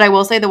 But I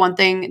will say the one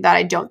thing that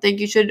I don't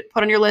think you should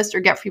put on your list or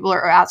get for people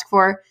or ask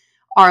for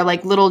are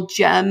like little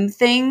gem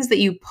things that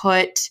you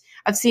put.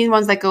 I've seen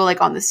ones that go like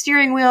on the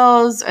steering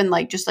wheels and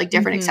like just like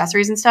different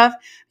accessories and stuff,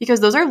 because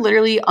those are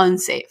literally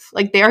unsafe.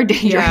 Like they are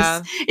dangerous.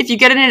 Yeah. If you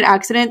get in an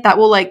accident, that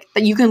will like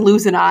that you can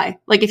lose an eye.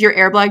 Like if your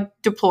airbag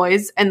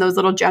deploys and those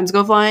little gems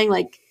go flying,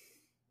 like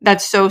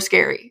that's so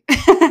scary.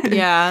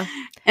 Yeah.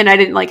 And I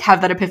didn't like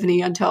have that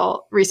epiphany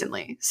until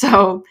recently.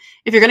 So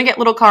if you're going to get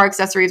little car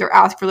accessories or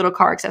ask for little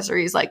car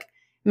accessories, like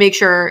make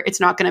sure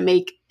it's not going to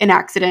make an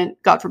accident,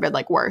 God forbid,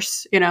 like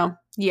worse, you know?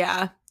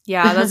 Yeah.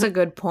 Yeah, that's a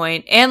good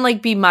point. And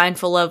like be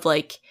mindful of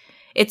like,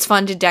 it's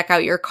fun to deck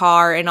out your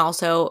car, and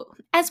also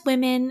as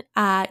women,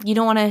 you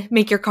don't want to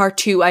make your car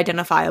too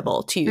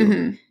identifiable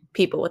to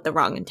people with the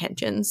wrong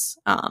intentions.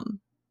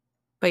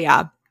 But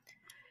yeah.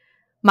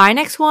 My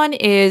next one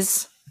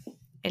is,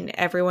 and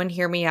everyone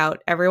hear me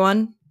out.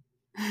 Everyone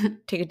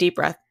take a deep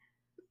breath.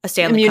 A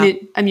Stanley Cup.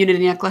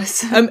 Immunity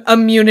necklace.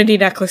 Immunity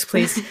necklace,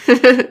 please.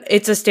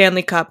 It's a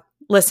Stanley Cup.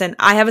 Listen,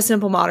 I have a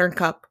Simple Modern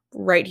cup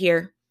right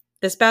here.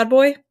 This bad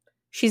boy,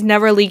 she's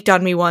never leaked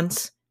on me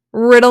once.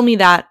 Riddle me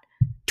that.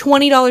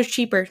 $20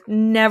 cheaper.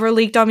 Never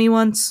leaked on me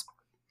once.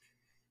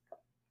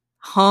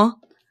 Huh?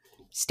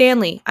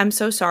 Stanley, I'm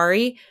so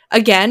sorry.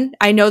 Again,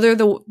 I know they're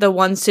the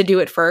ones to do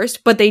it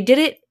first, but they did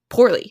it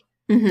poorly.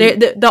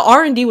 The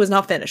R&D was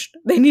not finished.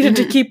 They needed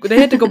to they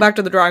had to go back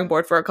to the drawing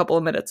board for a couple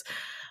of minutes.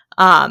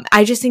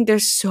 I just think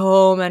there's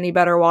so many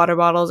better water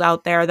bottles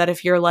out there that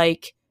if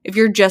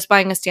you're just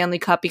buying a Stanley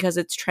Cup because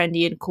it's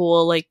trendy and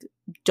cool, like,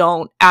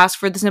 don't ask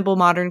for the Simple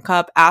Modern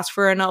cup, ask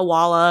for an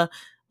Awala.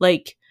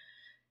 Like,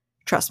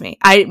 trust me.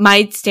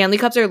 My Stanley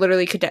Cups are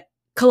literally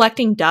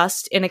collecting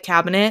dust in a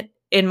cabinet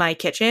in my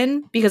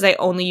kitchen because I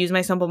only use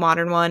my Simple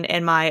Modern one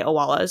and my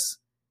Awalas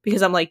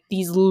because I'm like,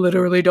 these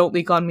literally don't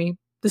leak on me.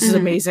 This is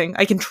amazing.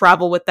 I can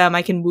travel with them.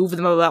 I can move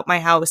them about my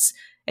house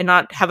and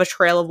not have a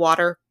trail of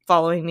water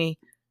following me.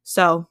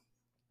 So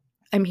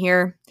I'm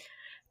here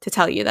to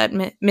tell you that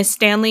Miss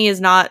Stanley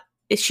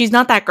she's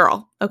not that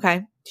girl,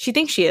 okay? She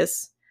thinks she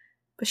is,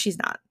 but she's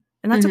not.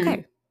 And that's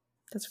okay.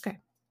 That's okay.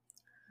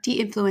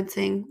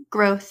 De-influencing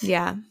growth.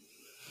 Yeah.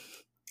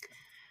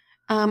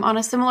 On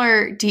a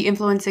similar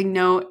de-influencing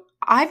note,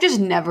 I've just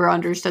never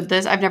understood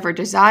this. I've never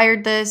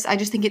desired this. I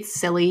just think it's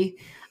silly.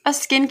 A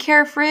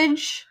skincare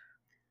fridge?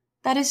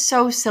 That is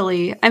so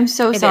silly. I'm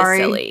so sorry.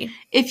 It is silly.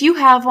 If you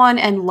have one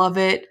and love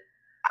it,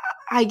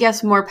 I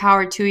guess more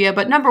power to you.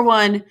 But number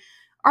one,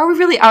 are we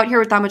really out here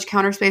with that much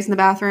counter space in the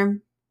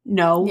bathroom?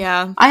 No.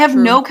 Yeah. I have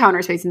no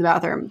counter space in the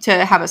bathroom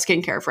to have a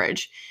skincare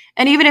fridge.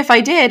 And even if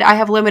I did, I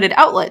have limited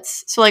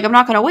outlets. So, like, I'm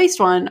not going to waste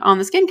one on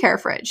the skincare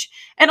fridge.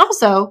 And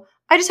also,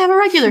 I just have a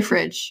regular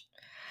fridge.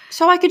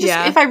 So I could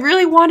just, if I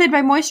really wanted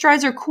my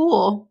moisturizer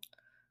cool,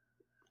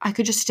 I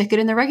could just stick it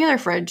in the regular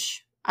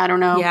fridge. I don't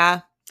know.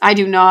 Yeah. I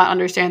do not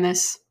understand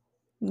this.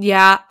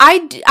 Yeah.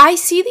 I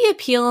see the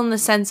appeal in the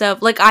sense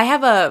of, like, I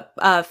have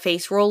a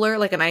face roller,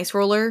 like an ice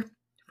roller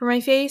for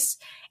my face.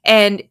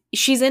 And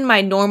she's in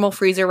my normal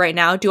freezer right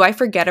now. Do I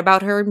forget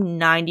about her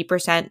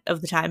 90%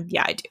 of the time?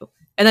 Yeah, I do.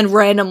 And then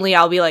randomly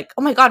I'll be like,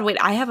 oh my God, wait,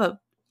 I have a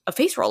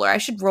face roller. I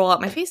should roll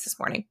out my face this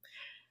morning.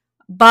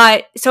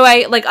 But so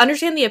I, like,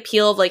 understand the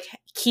appeal of, like,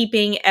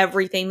 keeping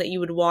everything that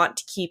you would want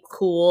to keep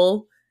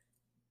cool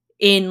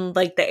in,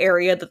 like, the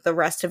area that the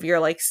rest of your,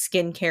 like,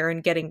 skincare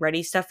and getting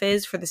ready stuff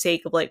is for the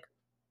sake of, like,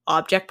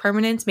 object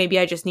permanence. Maybe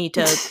I just need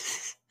to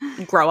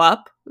grow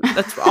up.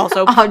 That's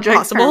also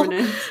possible.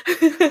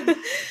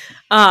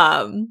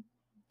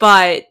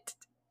 But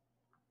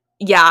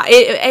yeah,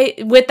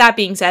 with that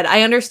being said,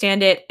 I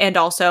understand it. And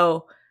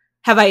also,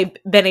 have I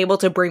been able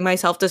to bring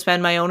myself to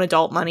spend my own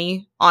adult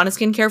money on a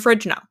skincare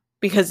fridge? No.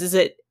 Because is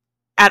it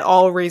at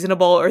all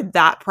reasonable or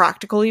that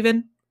practical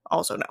even?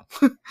 Also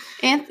no.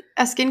 And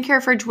a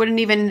skincare fridge wouldn't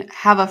even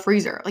have a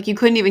freezer. Like, you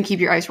couldn't even keep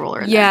your ice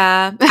roller in there.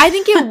 Yeah. I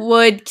think it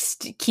would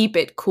keep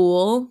it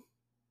cool.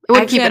 It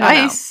would keep it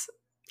ice.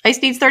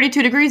 Ice needs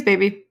 32 degrees,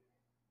 baby.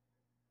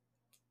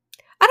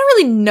 I don't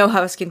really know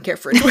how a skincare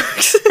fridge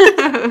works.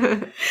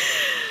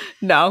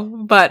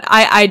 No, but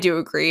I do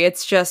agree.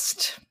 It's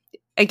just,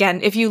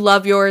 again, if you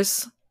love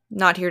yours,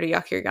 not here to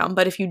yuck your yum,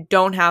 but if you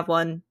don't have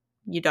one,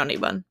 you don't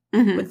need one.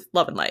 With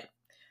love and light.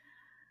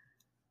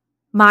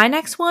 My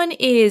next one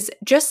is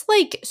just,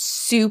 like,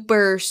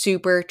 super,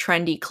 super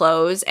trendy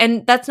clothes.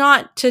 And that's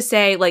not to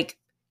say, like,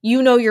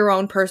 you know your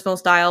own personal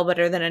style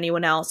better than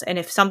anyone else. And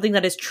if something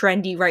that is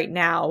trendy right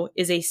now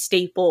is a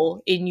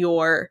staple in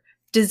your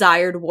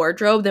desired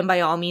wardrobe, then by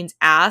all means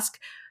ask.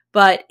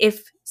 But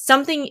if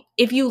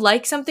you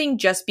like something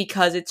just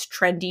because it's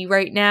trendy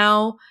right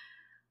now,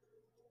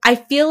 I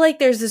feel like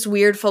there's this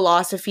weird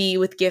philosophy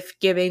with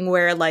gift giving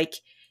where, like,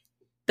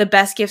 the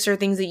best gifts are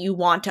things that you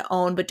want to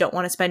own but don't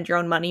want to spend your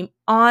own money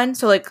on.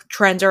 So, like,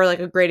 trends are, like,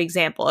 a great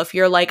example. If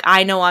you're like,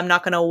 I know I'm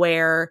not going to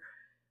wear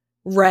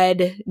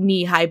red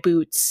knee-high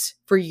boots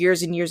for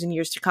years and years and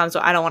years to come, so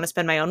I don't want to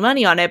spend my own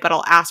money on it, but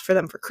I'll ask for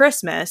them for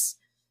Christmas,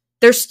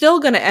 they're still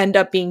going to end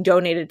up being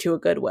donated to a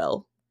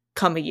Goodwill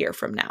come a year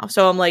from now.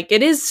 So I'm like,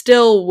 it's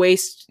still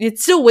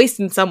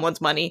wasting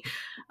someone's money.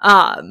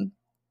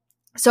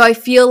 So I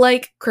feel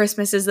like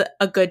Christmas is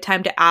a good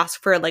time to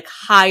ask for, like,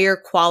 higher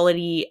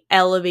quality,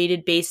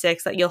 elevated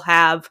basics that you'll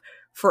have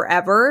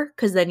forever,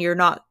 because then you're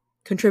not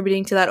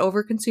contributing to that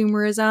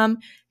over-consumerism.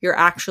 You're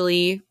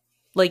actually,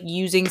 like,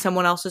 using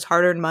someone else's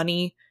hard-earned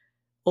money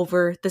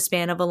over the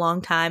span of a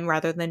long time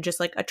rather than just,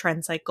 like, a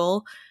trend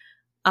cycle.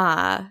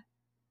 And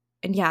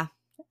yeah,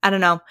 I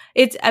don't know.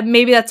 It's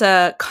maybe that's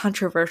a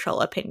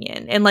controversial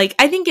opinion. And, like,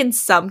 I think in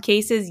some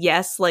cases,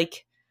 yes,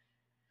 like,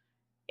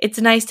 it's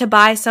nice to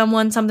buy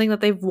someone something that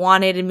they've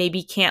wanted and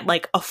maybe can't,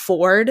 like,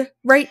 afford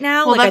right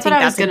now. Well, like, that's I think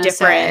what I was that's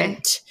gonna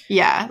different. say.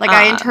 Yeah, like,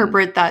 I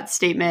interpret that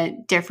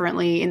statement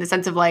differently in the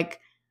sense of, like,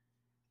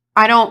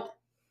 I don't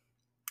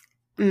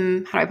how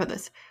do I put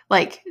this?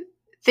 Like,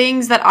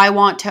 things that I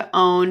want to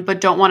own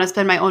but don't want to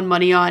spend my own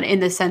money on, in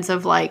the sense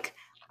of, like,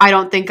 I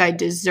don't think I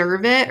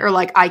deserve it, or,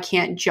 like, I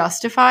can't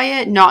justify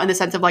it. Not in the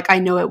sense of, like, I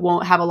know it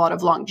won't have a lot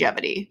of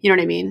longevity. You know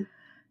what I mean?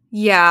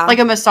 Yeah. Like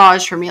a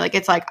massage for me. Like,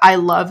 it's like, I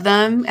love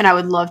them and I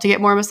would love to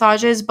get more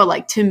massages. But,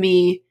 like, to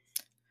me,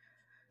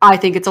 I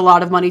think it's a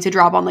lot of money to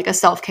drop on, like, a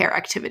self-care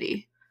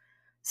activity.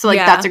 So, like,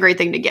 that's a great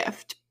thing to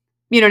gift.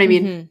 You know what I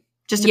mean?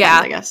 Just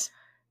depends, I guess.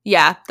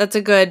 Yeah, that's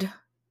a good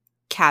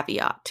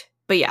caveat.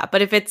 But yeah,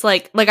 but if it's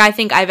like I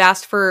think I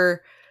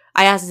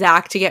asked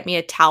Zach to get me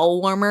a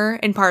towel warmer,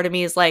 and part of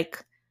me is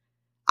like,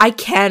 I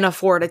can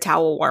afford a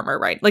towel warmer,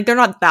 right? Like, they're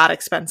not that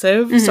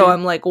expensive. So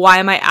I'm like, why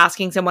am I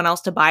asking someone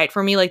else to buy it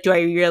for me? Like, do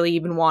I really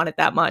even want it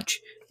that much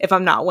if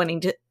I'm not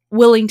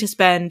willing to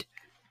spend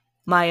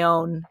my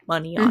own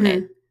money on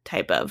it?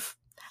 Type of,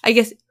 I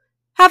guess,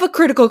 have a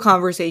critical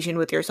conversation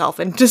with yourself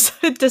and just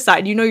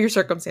decide, your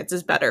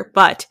circumstances better.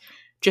 But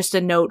just a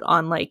note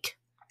on, like,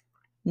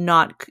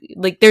 not,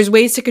 like, there's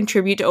ways to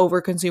contribute to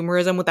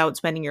over-consumerism without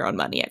spending your own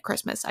money at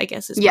Christmas, I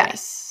guess is my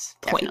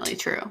point. Definitely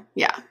true.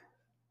 Yeah.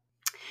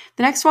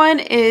 The next one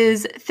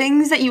is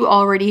things that you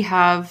already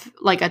have,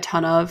 like, a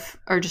ton of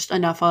or just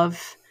enough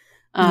of.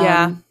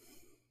 Obviously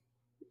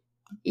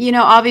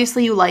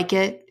you like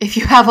it if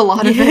you have a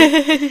lot of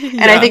it.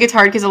 And I think it's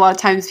hard because a lot of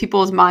times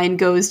people's mind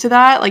goes to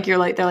that. Like, they're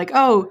like,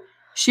 oh,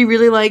 she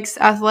really likes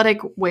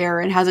athletic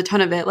wear and has a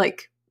ton of it.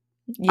 Like,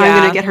 I'm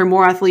going to get her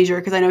more athleisure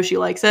because I know she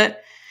likes it.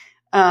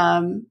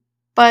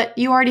 But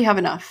you already have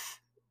enough.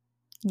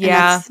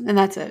 Yeah. And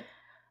that's it.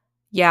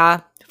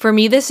 Yeah. For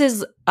me, this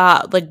is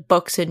like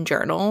books and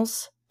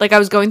journals. Like, I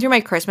was going through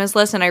my Christmas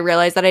list and I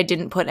realized that I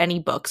didn't put any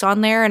books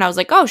on there. And I was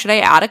like, oh, should I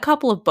add a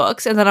couple of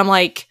books? And then I'm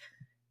like,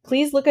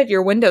 please look at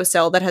your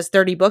windowsill that has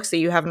 30 books that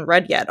you haven't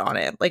read yet on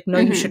it. Like, no,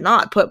 you should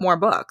not put more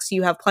books.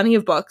 You have plenty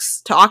of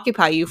books to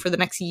occupy you for the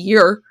next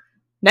year.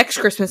 Next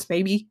Christmas,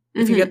 maybe,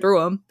 if you get through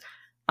them.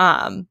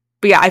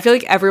 But yeah, I feel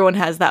like everyone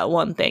has that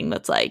one thing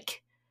that's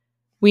like,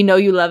 we know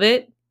you love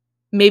it.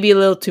 Maybe a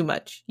little too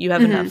much. You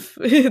have enough.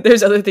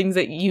 There's other things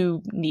that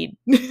you need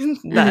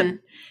that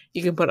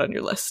you can put on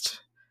your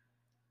list.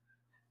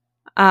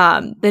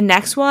 The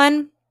next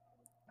one,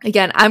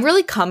 again, I'm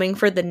really coming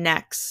for the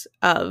necks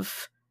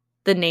of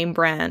the name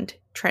brand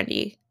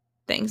trendy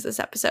things this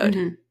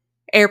episode.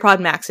 AirPod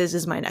Maxes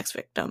is my next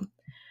victim.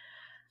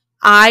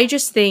 I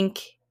just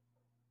think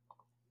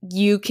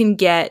you can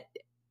get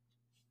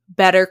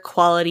better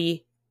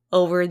quality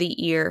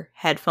over-the-ear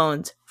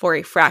headphones for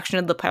a fraction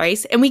of the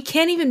price. And we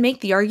can't even make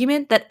the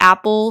argument that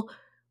Apple,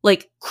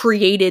 like,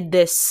 created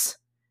this,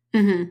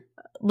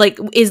 like,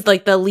 is,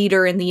 like, the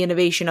leader in the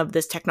innovation of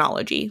this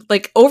technology.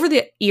 Like,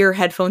 over-the-ear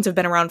headphones have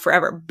been around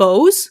forever.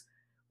 Bose,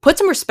 put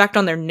some respect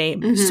on their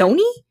name.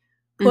 Sony,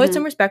 put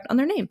some respect on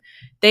their name.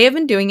 They have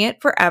been doing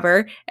it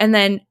forever. And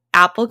then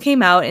Apple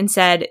came out and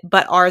said,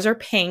 but ours are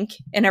pink,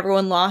 and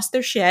everyone lost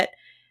their shit.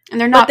 And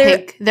they're not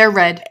pink. They're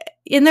red.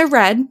 And they're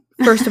red.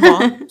 First of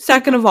all.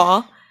 Second of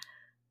all,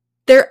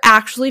 they're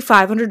actually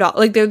 $500.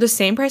 Like, they're the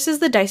same price as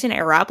the Dyson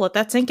Airwrap. Let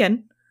that sink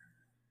in.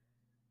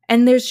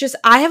 And there's just,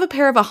 I have a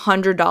pair of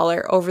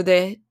 $100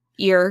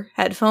 over-the-ear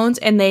headphones,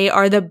 and they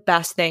are the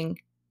best thing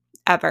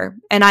ever.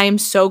 And I am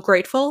so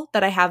grateful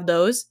that I have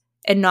those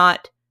and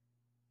not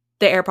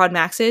the AirPod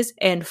Maxes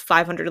and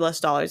 $500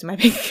 less in my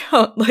bank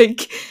account.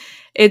 Like,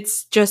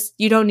 it's just,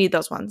 you don't need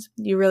those ones.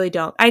 You really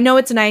don't. I know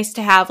it's nice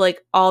to have,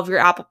 like, all of your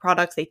Apple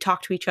products. They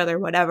talk to each other,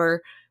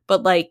 whatever.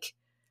 But, like,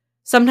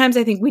 sometimes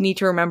I think we need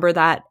to remember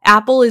that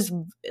Apple is,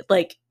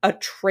 like, a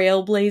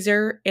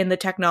trailblazer in the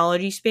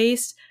technology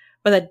space,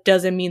 but that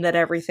doesn't mean that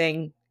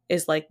everything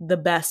is, like, the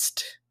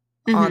best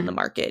on the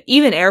market.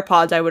 Even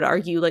AirPods, I would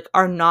argue, like,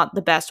 are not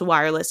the best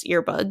wireless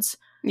earbuds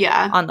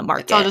on the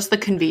market. It's all just the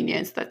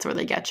convenience. That's where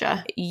they get you.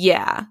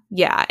 Yeah.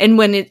 And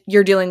when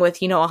you're dealing with,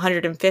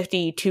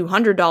 $150,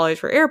 $200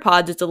 for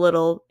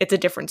AirPods, it's a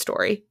different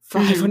story.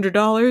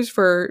 $500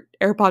 for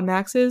AirPod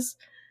Maxes?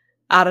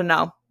 I don't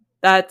know.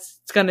 That's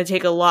going to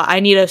take a lot.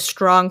 I need a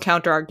strong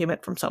counter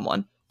argument from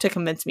someone to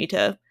convince me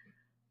to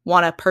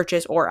want to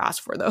purchase or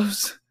ask for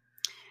those.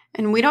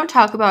 And we don't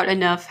talk about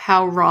enough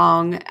how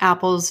wrong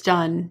Apple's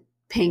done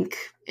pink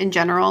in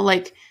general.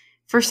 Like,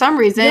 for some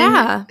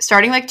reason,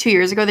 starting like 2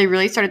 years ago, they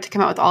really started to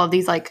come out with all of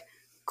these, like,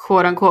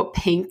 quote unquote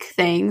pink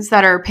things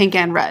that are pink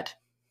and red.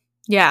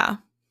 Yeah.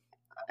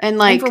 And,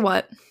 like, and for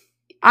what?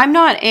 I'm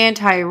not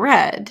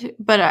anti-red,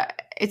 but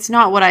it's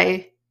not what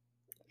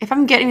if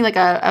I'm getting, like,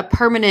 a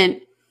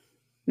permanent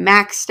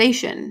Mac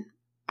station,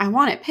 I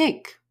want it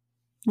pink.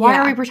 Why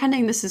are we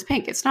pretending this is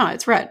pink? It's not.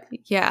 It's red.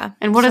 Yeah.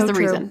 And what is the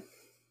reason?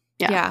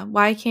 Yeah.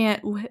 Why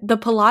can't the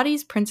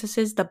Pilates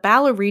princesses, the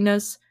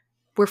ballerinas,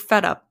 we're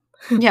fed up.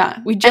 Yeah.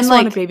 We just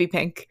want a baby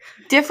pink.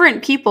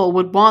 Different people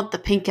would want the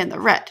pink and the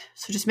red.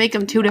 So just make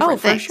them two different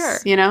things.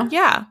 For sure.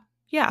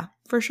 Yeah,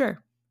 for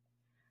sure.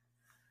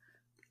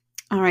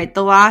 All right.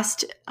 The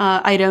last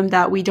item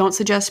that we don't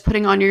suggest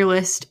putting on your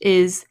list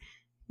is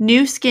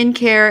new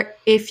skincare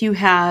if you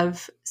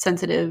have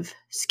sensitive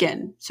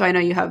skin. So I know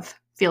you have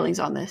feelings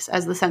on this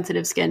as the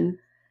sensitive skin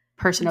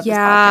person of this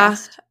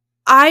podcast.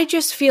 I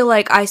just feel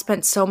like I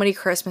spent so many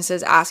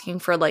Christmases asking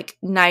for, like,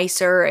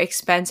 nicer,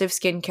 expensive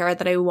skincare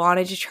that I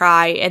wanted to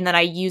try, and then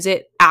I use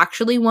it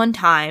actually one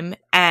time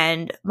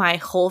and my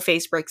whole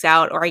face breaks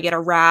out, or I get a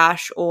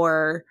rash,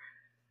 or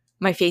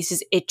my face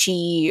is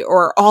itchy,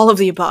 or all of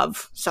the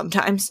above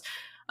sometimes.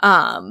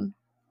 And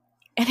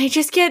I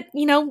just get,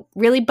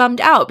 really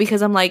bummed out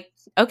because I'm like,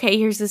 okay,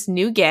 here's this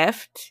new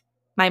gift.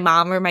 My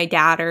mom or my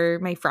dad or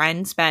my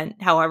friend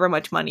spent however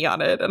much money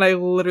on it, and I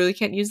literally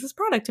can't use this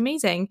product.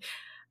 Amazing.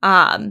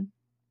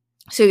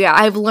 So yeah,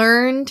 I've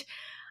learned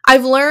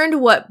I've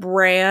learned what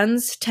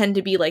brands tend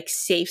to be like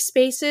safe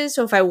spaces.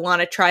 So if I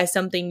want to try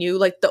something new,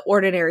 like The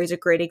Ordinary is a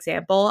great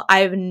example.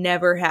 I've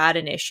never had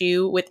an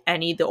issue with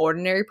any of The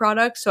Ordinary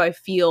products. So I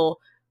feel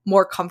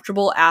more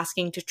comfortable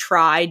asking to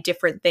try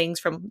different things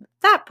from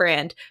that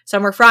brand.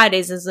 Summer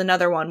Fridays is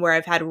another one where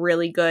I've had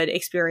really good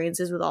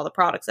experiences with all the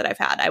products that I've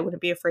had. I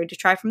wouldn't be afraid to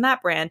try from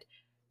that brand.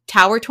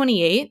 Tower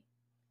 28,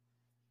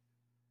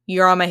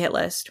 you're on my hit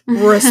list.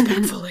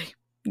 Respectfully,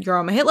 you're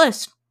on my hit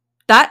list.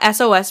 That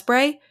SOS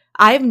spray,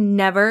 I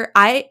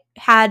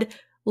had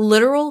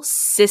literal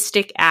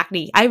cystic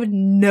acne. I've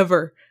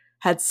never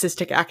had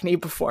cystic acne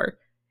before.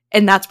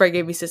 And that spray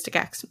gave me cystic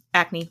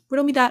acne.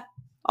 Riddle me that.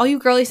 All you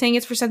girlies saying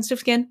it's for sensitive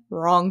skin?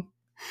 Wrong.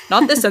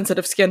 Not this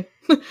sensitive skin.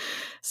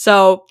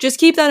 So just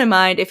keep that in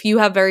mind. If you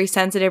have very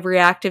sensitive,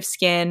 reactive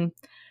skin,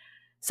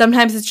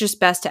 sometimes it's just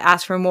best to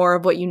ask for more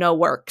of what you know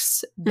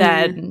works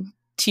than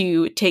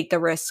to take the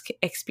risk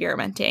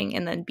experimenting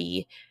and then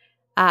be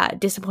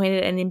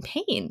disappointed and in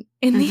pain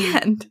in the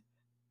end.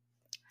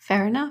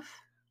 Fair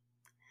enough.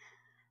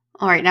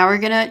 All right, now we're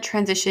going to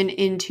transition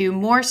into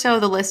more so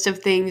the list of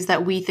things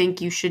that we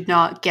think you should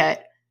not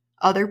get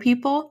other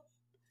people.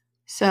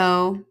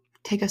 So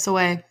take us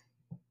away.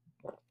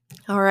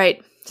 All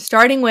right,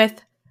 starting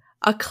with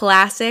a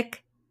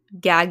classic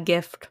gag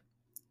gift.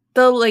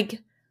 The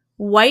like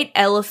white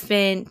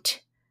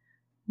elephant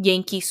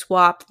Yankee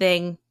swap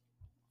thing.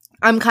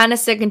 I'm kind of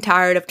sick and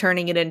tired of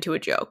turning it into a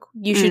joke.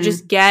 You should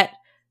just get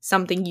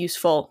something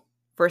useful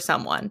for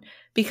someone.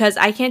 Because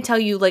I can't tell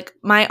you, like,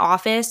 my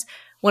office,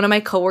 one of my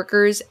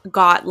coworkers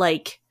got,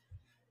 like,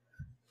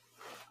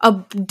 a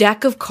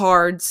deck of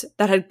cards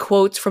that had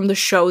quotes from the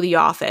show The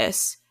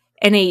Office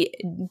and a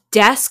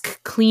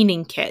desk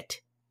cleaning kit.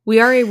 We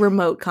are a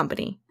remote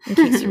company, in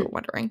case you were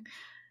wondering.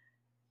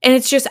 And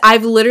it's just,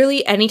 I've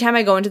literally, anytime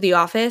I go into the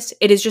office,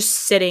 it is just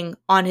sitting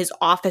on his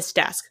office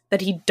desk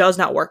that he does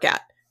not work at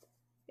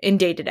in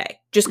day to day,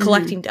 just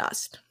collecting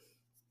dust.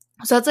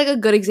 So that's, like, a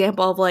good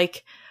example of,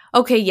 like,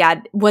 okay, yeah,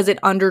 was it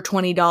under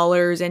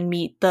 $20 and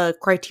meet the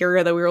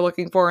criteria that we were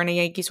looking for in a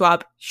Yankee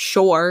swap?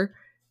 Sure.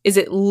 Is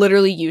it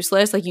literally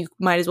useless? Like, you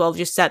might as well have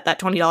just set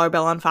that $20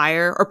 bill on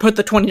fire or put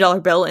the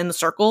 $20 bill in the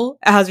circle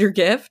as your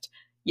gift.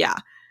 Yeah.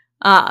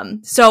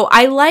 So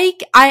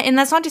and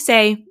that's not to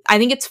say, I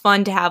think it's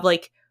fun to have,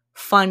 like,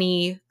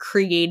 funny,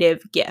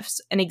 creative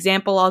gifts. An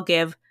example I'll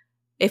give,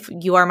 if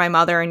you are my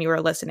mother and you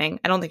are listening,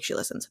 I don't think she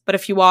listens, but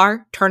if you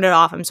are, turn it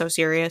off. I'm so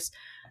serious.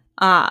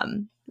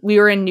 We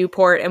were in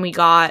Newport and we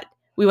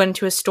went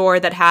into a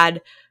store that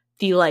had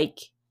the like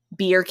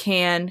beer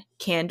can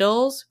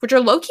candles, which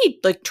are low-key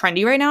like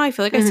trendy right now. I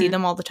feel like I see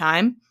them all the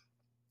time.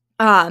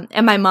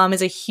 And my mom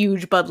is a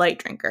huge Bud Light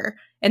drinker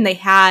and they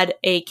had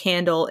a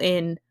candle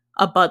in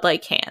a Bud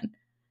Light can.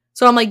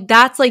 So I'm like,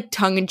 that's like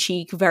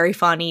tongue-in-cheek, very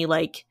funny,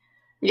 like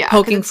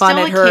poking fun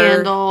at her.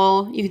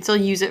 Candle. You can still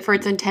use it for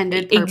its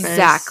intended purpose.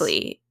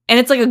 Exactly. And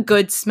it's like a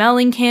good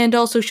smelling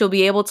candle, so she'll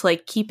be able to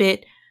like keep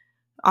it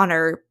on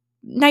her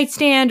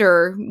nightstand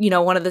or, you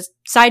know, one of the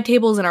side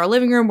tables in our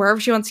living room,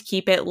 wherever she wants to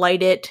keep it,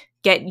 light it,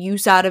 get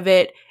use out of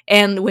it.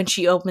 And when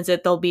she opens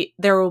it,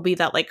 there will be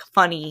that like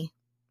funny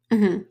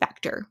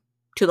factor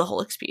to the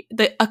whole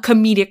experience, a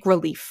comedic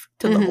relief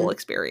to the whole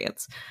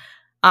experience.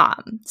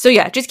 So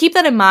yeah, just keep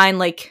that in mind.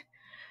 Like,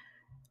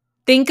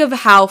 think of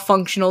how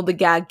functional the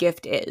gag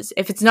gift is.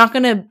 If it's not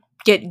going to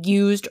get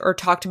used or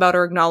talked about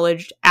or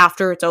acknowledged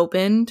after it's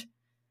opened,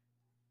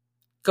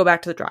 go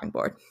back to the drawing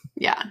board.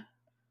 Yeah.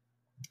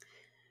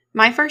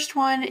 My first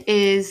one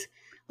is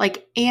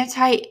like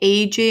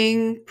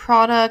anti-aging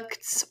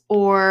products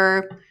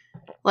or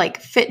like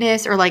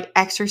fitness or like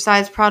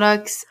exercise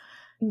products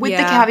with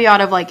the caveat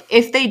of like,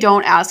 if they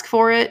don't ask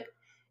for it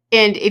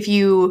and if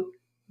you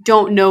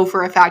don't know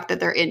for a fact that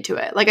they're into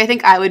it. Like, I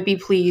think I would be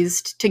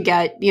pleased to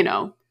get, you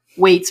know,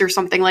 weights or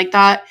something like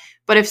that.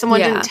 But if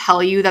someone didn't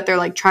tell you that they're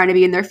like trying to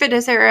be in their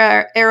fitness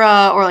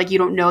era or like you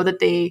don't know that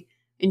they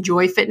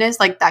enjoy fitness,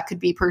 like that could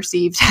be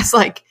perceived as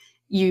like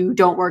you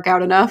don't work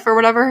out enough or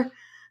whatever.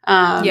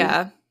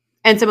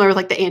 And similar with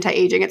like the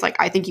anti-aging, it's like,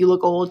 I think you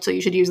look old, so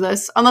you should use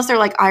this. Unless they're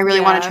like, I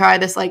really want to try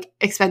this like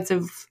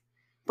expensive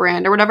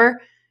brand or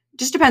whatever.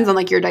 Just depends on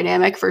like your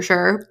dynamic for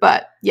sure.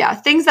 But yeah,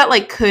 things that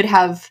like could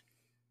have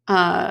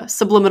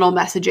subliminal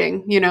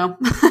messaging, you know?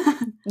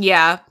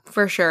 Yeah,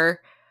 for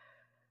sure.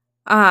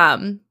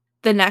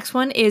 The next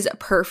one is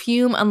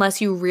perfume,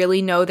 unless you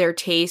really know their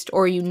taste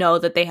or you know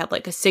that they have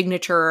like a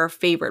signature or a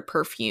favorite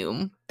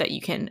perfume that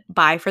you can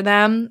buy for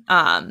them.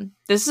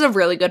 This is a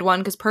really good one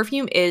because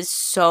perfume is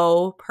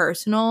so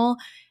personal,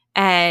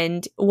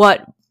 and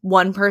what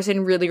one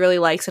person really, really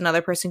likes,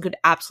 another person could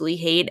absolutely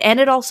hate. And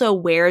it also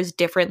wears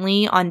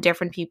differently on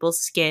different people's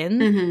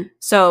skin.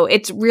 So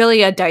it's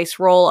really a dice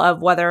roll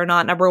of whether or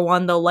not, number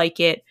one, they'll like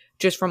it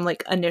just from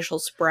like initial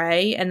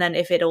spray, and then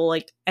if it'll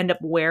like end up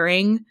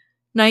wearing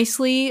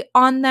nicely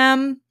on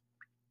them.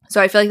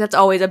 So I feel like that's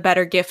always a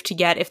better gift to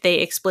get if they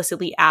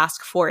explicitly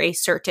ask for a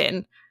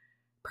certain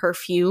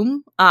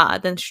perfume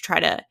than to try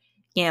to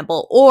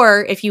gamble.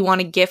 Or if you want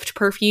to gift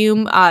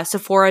perfume,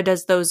 Sephora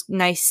does those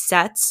nice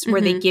sets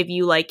where they give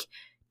you like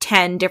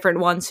 10 different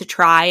ones to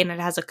try, and it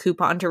has a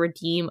coupon to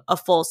redeem a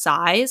full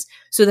size.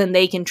 So then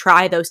they can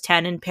try those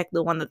 10 and pick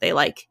the one that they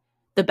like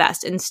the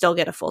best and still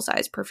get a full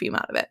size perfume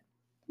out of it.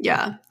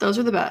 Yeah, those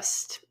are the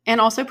best. And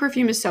also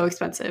perfume is so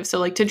expensive. So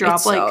like to drop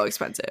It's so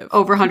expensive.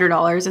 over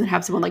 $100 and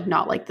have someone like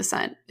not like the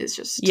scent is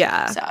just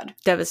sad.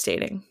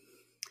 Devastating.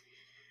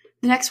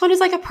 The next one is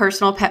like a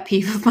personal pet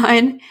peeve of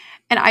mine.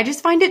 And I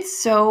just find it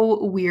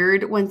so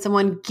weird when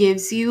someone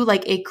gives you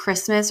like a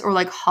Christmas or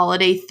like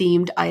holiday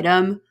themed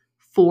item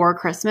for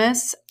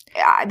Christmas.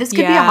 This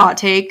could be a hot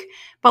take,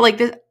 but like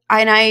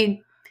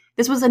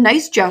this was a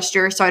nice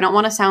gesture, so I don't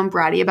want to sound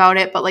bratty about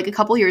it, but like a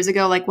couple years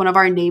ago, like one of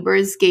our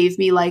neighbors gave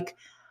me like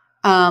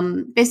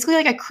basically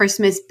like a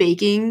Christmas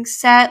baking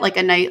set, like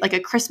a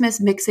Christmas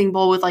mixing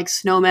bowl with like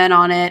snowmen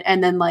on it,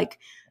 and then like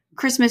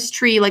Christmas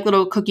tree, like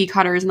little cookie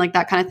cutters and like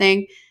that kind of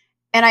thing.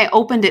 And I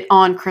opened it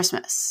on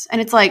Christmas, and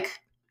it's like,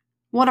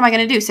 what am I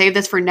going to do? Save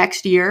this for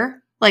next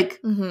year?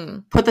 Like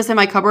put this in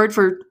my cupboard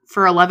for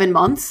 11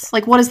 months?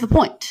 Like what is the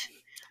point?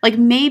 Like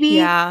maybe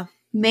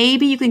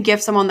you can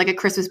give someone like a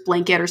Christmas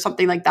blanket or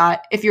something like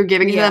that if you're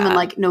giving it to them in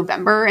like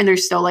November and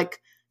there's still like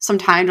some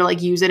time to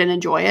like use it and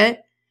enjoy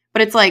it.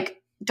 But it's like,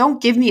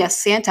 don't give me a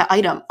Santa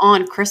item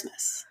on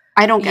Christmas.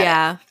 I don't get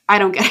it. I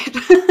don't get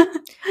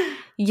it.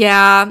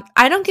 Yeah,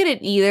 I don't get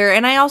it either.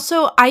 And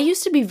I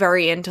used to be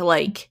very into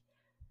like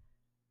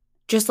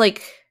just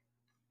like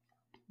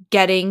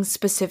getting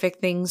specific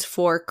things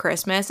for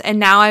Christmas. And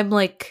now I'm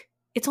like,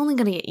 it's only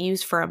going to get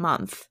used for a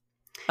month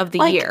of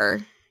the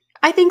year.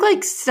 I think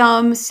like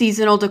some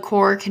seasonal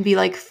decor can be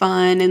like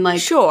fun and like,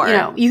 sure, you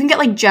know, you can get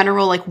like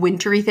general like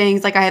wintry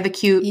things. Like I have a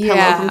cute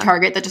pillow from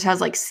Target that just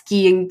has like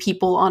skiing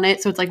people on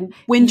it. So it's like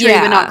wintry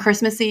but not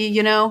Christmassy,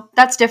 you know?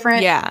 That's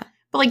different. Yeah.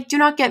 But like do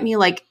not get me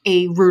like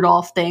a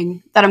Rudolph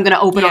thing that I'm going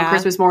to open on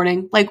Christmas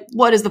morning. Like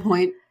what is the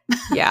point?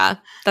 Yeah,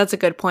 that's a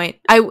good point.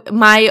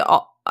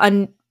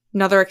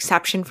 Another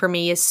exception for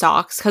me is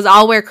socks, because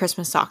I'll wear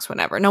Christmas socks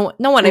whenever. No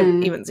one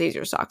even sees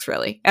your socks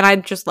really. And I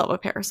just love a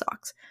pair of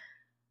socks.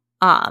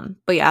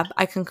 But yeah,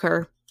 I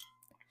concur.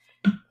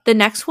 The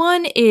next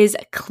one is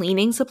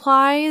cleaning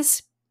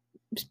supplies,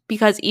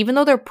 because even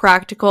though they're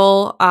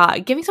practical,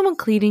 giving someone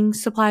cleaning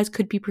supplies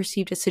could be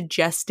perceived as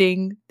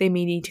suggesting they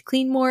may need to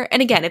clean more.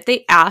 And again, if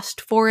they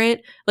asked for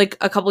it, like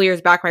a couple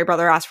years back, my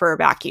brother asked for a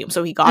vacuum,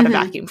 so he got a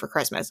vacuum for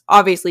Christmas.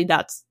 Obviously,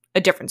 that's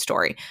a different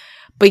story.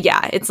 But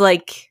yeah, it's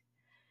like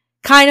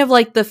kind of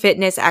like the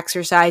fitness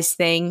exercise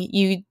thing.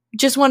 You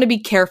just want to be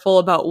careful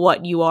about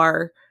what you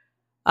are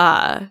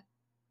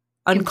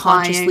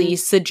unconsciously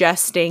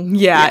suggesting,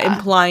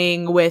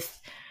 implying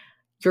with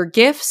your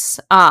gifts.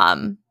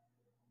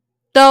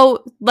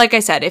 Though, like I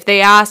said, if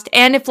they asked,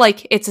 and if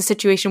like it's a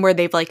situation where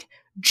they've like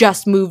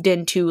just moved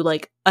into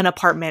like an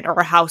apartment or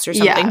a house or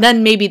something,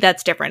 then maybe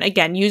that's different.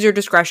 Again, use your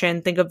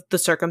discretion, think of the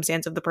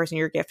circumstance of the person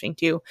you're gifting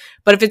to.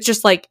 But if it's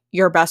just like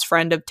your best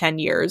friend of 10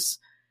 years,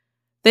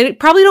 they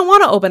probably don't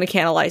want to open a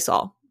can of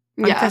Lysol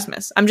on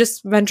Christmas. I'm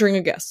just venturing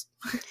a guess.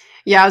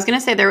 Yeah, I was going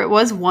to say there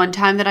was one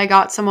time that I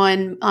got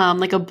someone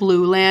like a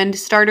Blue Land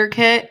starter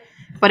kit,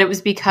 but it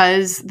was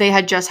because they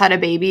had just had a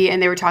baby and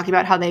they were talking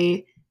about how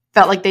they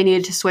felt like they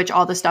needed to switch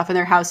all the stuff in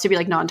their house to be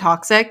like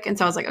non-toxic. And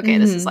so I was like, okay,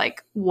 this is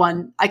like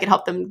one, I could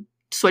help them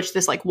switch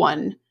this like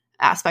one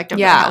aspect of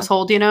their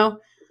household, you know?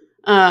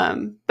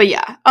 But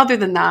yeah, other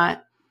than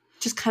that,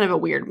 just kind of a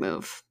weird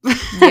move.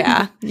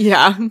 Yeah.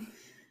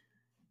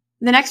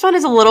 The next one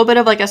is a little bit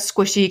of like a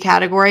squishy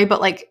category, but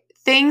like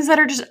things that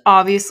are just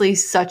obviously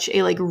such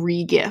a like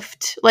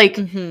re-gift, like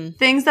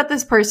things that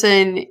this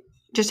person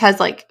just has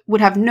like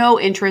would have no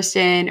interest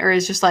in, or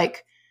is just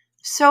like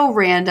so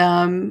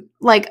random.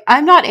 Like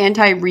I'm not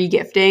anti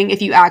re-gifting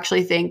if you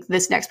actually think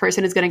this next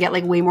person is going to get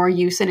like way more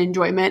use and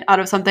enjoyment out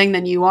of something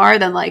than you are,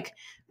 then like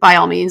by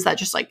all means that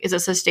just like is a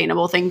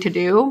sustainable thing to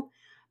do.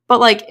 But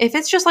like if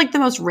it's just like the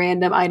most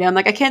random item,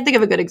 like I can't think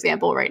of a good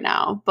example right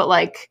now, but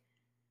like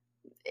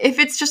if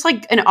it's just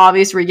like an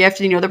obvious regift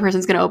and you know the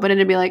person's going to open it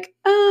and be like,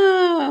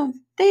 oh,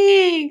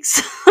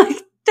 thanks. Like,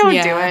 don't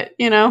do it,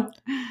 you know?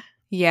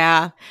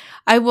 Yeah.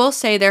 I will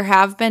say there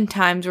have been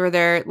times where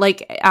they're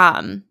like,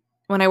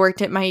 when I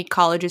worked at my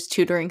college's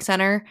tutoring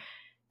center,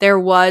 there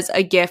was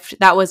a gift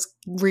that was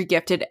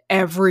regifted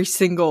every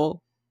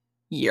single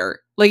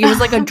year. Like it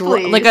was like a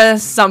like an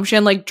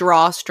assumption, like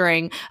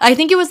drawstring. I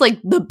think it was like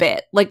the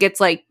bit. Like it's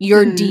like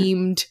you're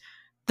deemed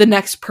the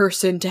next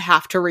person to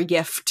have to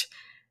regift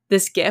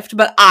this gift,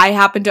 but I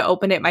happened to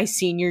open it my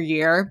senior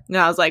year, and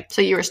I was like,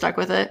 so you were stuck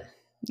with it?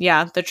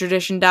 Yeah, the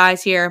tradition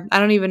dies here. I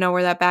don't even know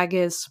where that bag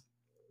is,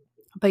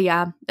 but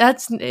yeah,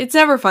 it's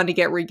never fun to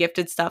get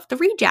regifted stuff. The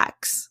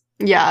rejects,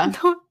 no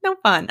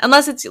fun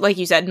unless it's like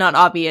you said, not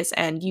obvious,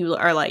 and you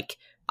are like,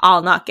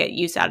 I'll not get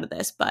use out of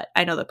this, but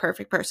I know the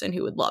perfect person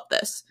who would love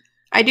this.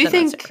 I do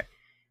think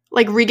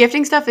like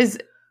regifting stuff is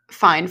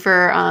fine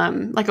for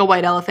like a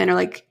white elephant or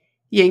like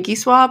Yankee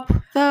swap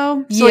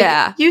though. So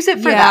like, use it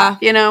for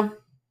that, you know.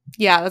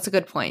 Yeah, that's a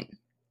good point.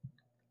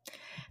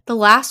 The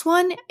last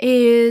one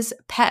is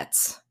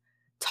pets.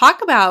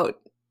 Talk about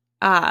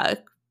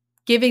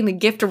giving the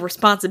gift of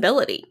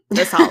responsibility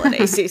this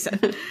holiday season.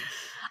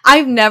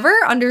 I've never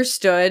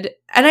understood,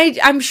 and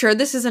I'm sure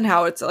this isn't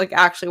how it's like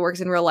actually works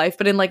in real life,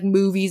 but in like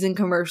movies and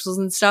commercials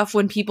and stuff,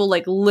 when people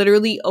like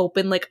literally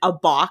open like a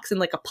box and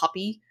like a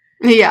puppy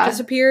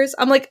disappears,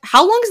 I'm like,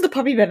 how long has the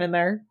puppy been in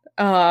there?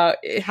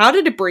 How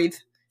did it breathe?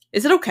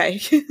 Is it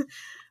okay?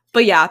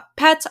 But yeah,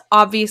 pets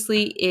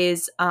obviously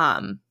is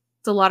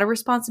it's a lot of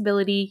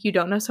responsibility. You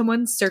don't know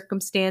someone's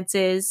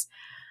circumstances.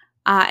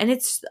 And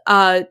it's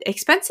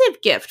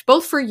expensive gift,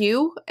 both for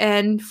you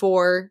and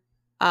for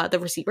the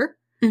receiver.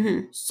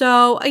 Mm-hmm.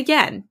 So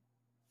again,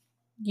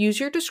 use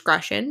your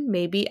discretion.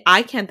 Maybe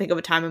I can't think of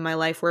a time in my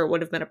life where it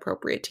would have been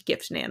appropriate to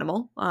gift an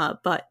animal.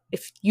 But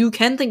if you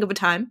can think of a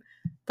time,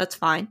 that's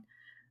fine.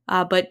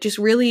 But just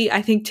really,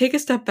 I think, take a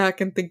step back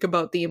and think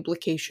about the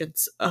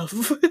implications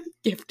of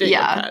gifting a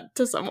pet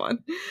to someone.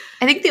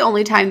 I think the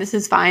only time this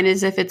is fine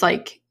is if it's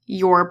like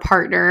your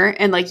partner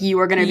and like you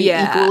are going to be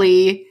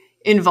equally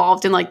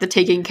involved in like the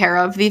taking care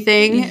of the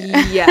thing.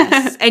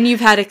 Yes. And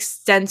you've had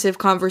extensive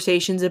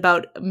conversations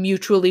about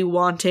mutually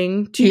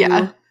wanting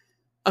to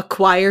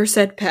acquire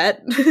said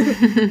pet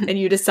and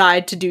you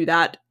decide to do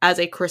that as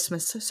a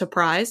Christmas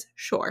surprise.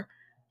 Sure.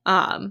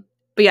 But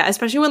yeah,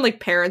 especially when like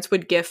parents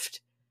would gift,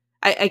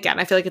 I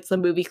feel like it's the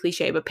movie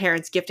cliche, but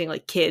parents gifting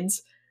like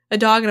kids a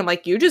dog, and I'm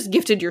like, you just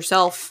gifted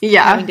yourself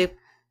having to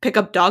pick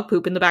up dog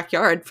poop in the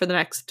backyard for the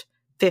next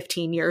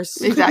 15 years.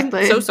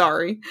 Exactly. So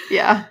sorry.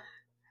 Yeah.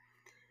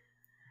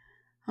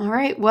 All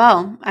right.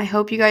 Well, I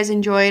hope you guys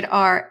enjoyed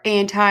our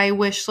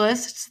anti-wish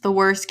list, the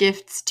worst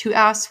gifts to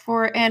ask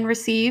for and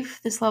receive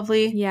this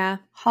lovely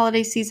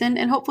holiday season.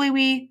 And hopefully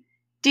we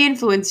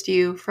de-influenced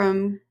you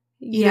from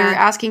either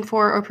asking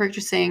for or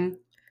purchasing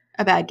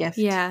a bad gift.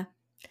 Yeah.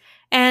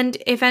 And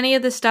if any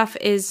of this stuff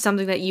is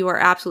something that you are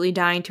absolutely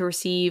dying to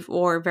receive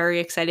or very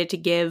excited to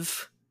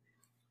give,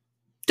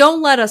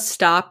 don't let us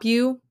stop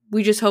you.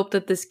 We just hope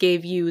that this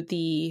gave you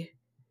the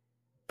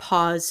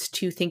pause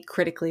to think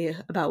critically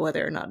about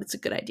whether or not it's a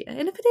good idea.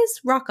 And if it is,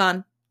 rock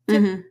on.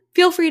 Mm-hmm.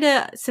 Feel free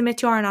to submit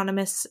to our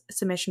anonymous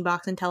submission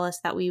box and tell us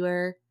that we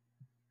were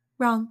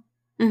wrong.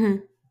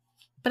 Mm-hmm.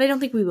 But I don't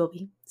think we will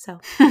be,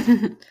 so.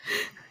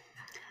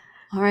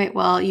 All right,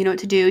 well, you know what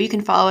to do. You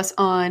can follow us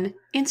on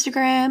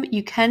Instagram.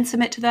 You can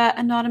submit to that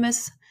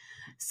anonymous.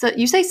 So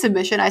you say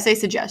submission, I say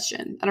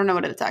suggestion. I don't know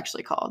what it's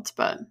actually called,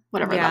 but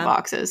whatever that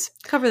box is.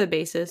 Cover the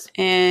bases.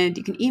 And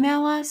you can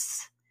email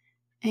us.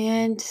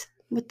 And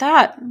with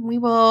that, we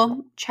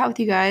will chat with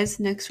you guys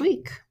next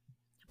week.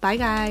 Bye,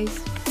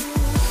 guys.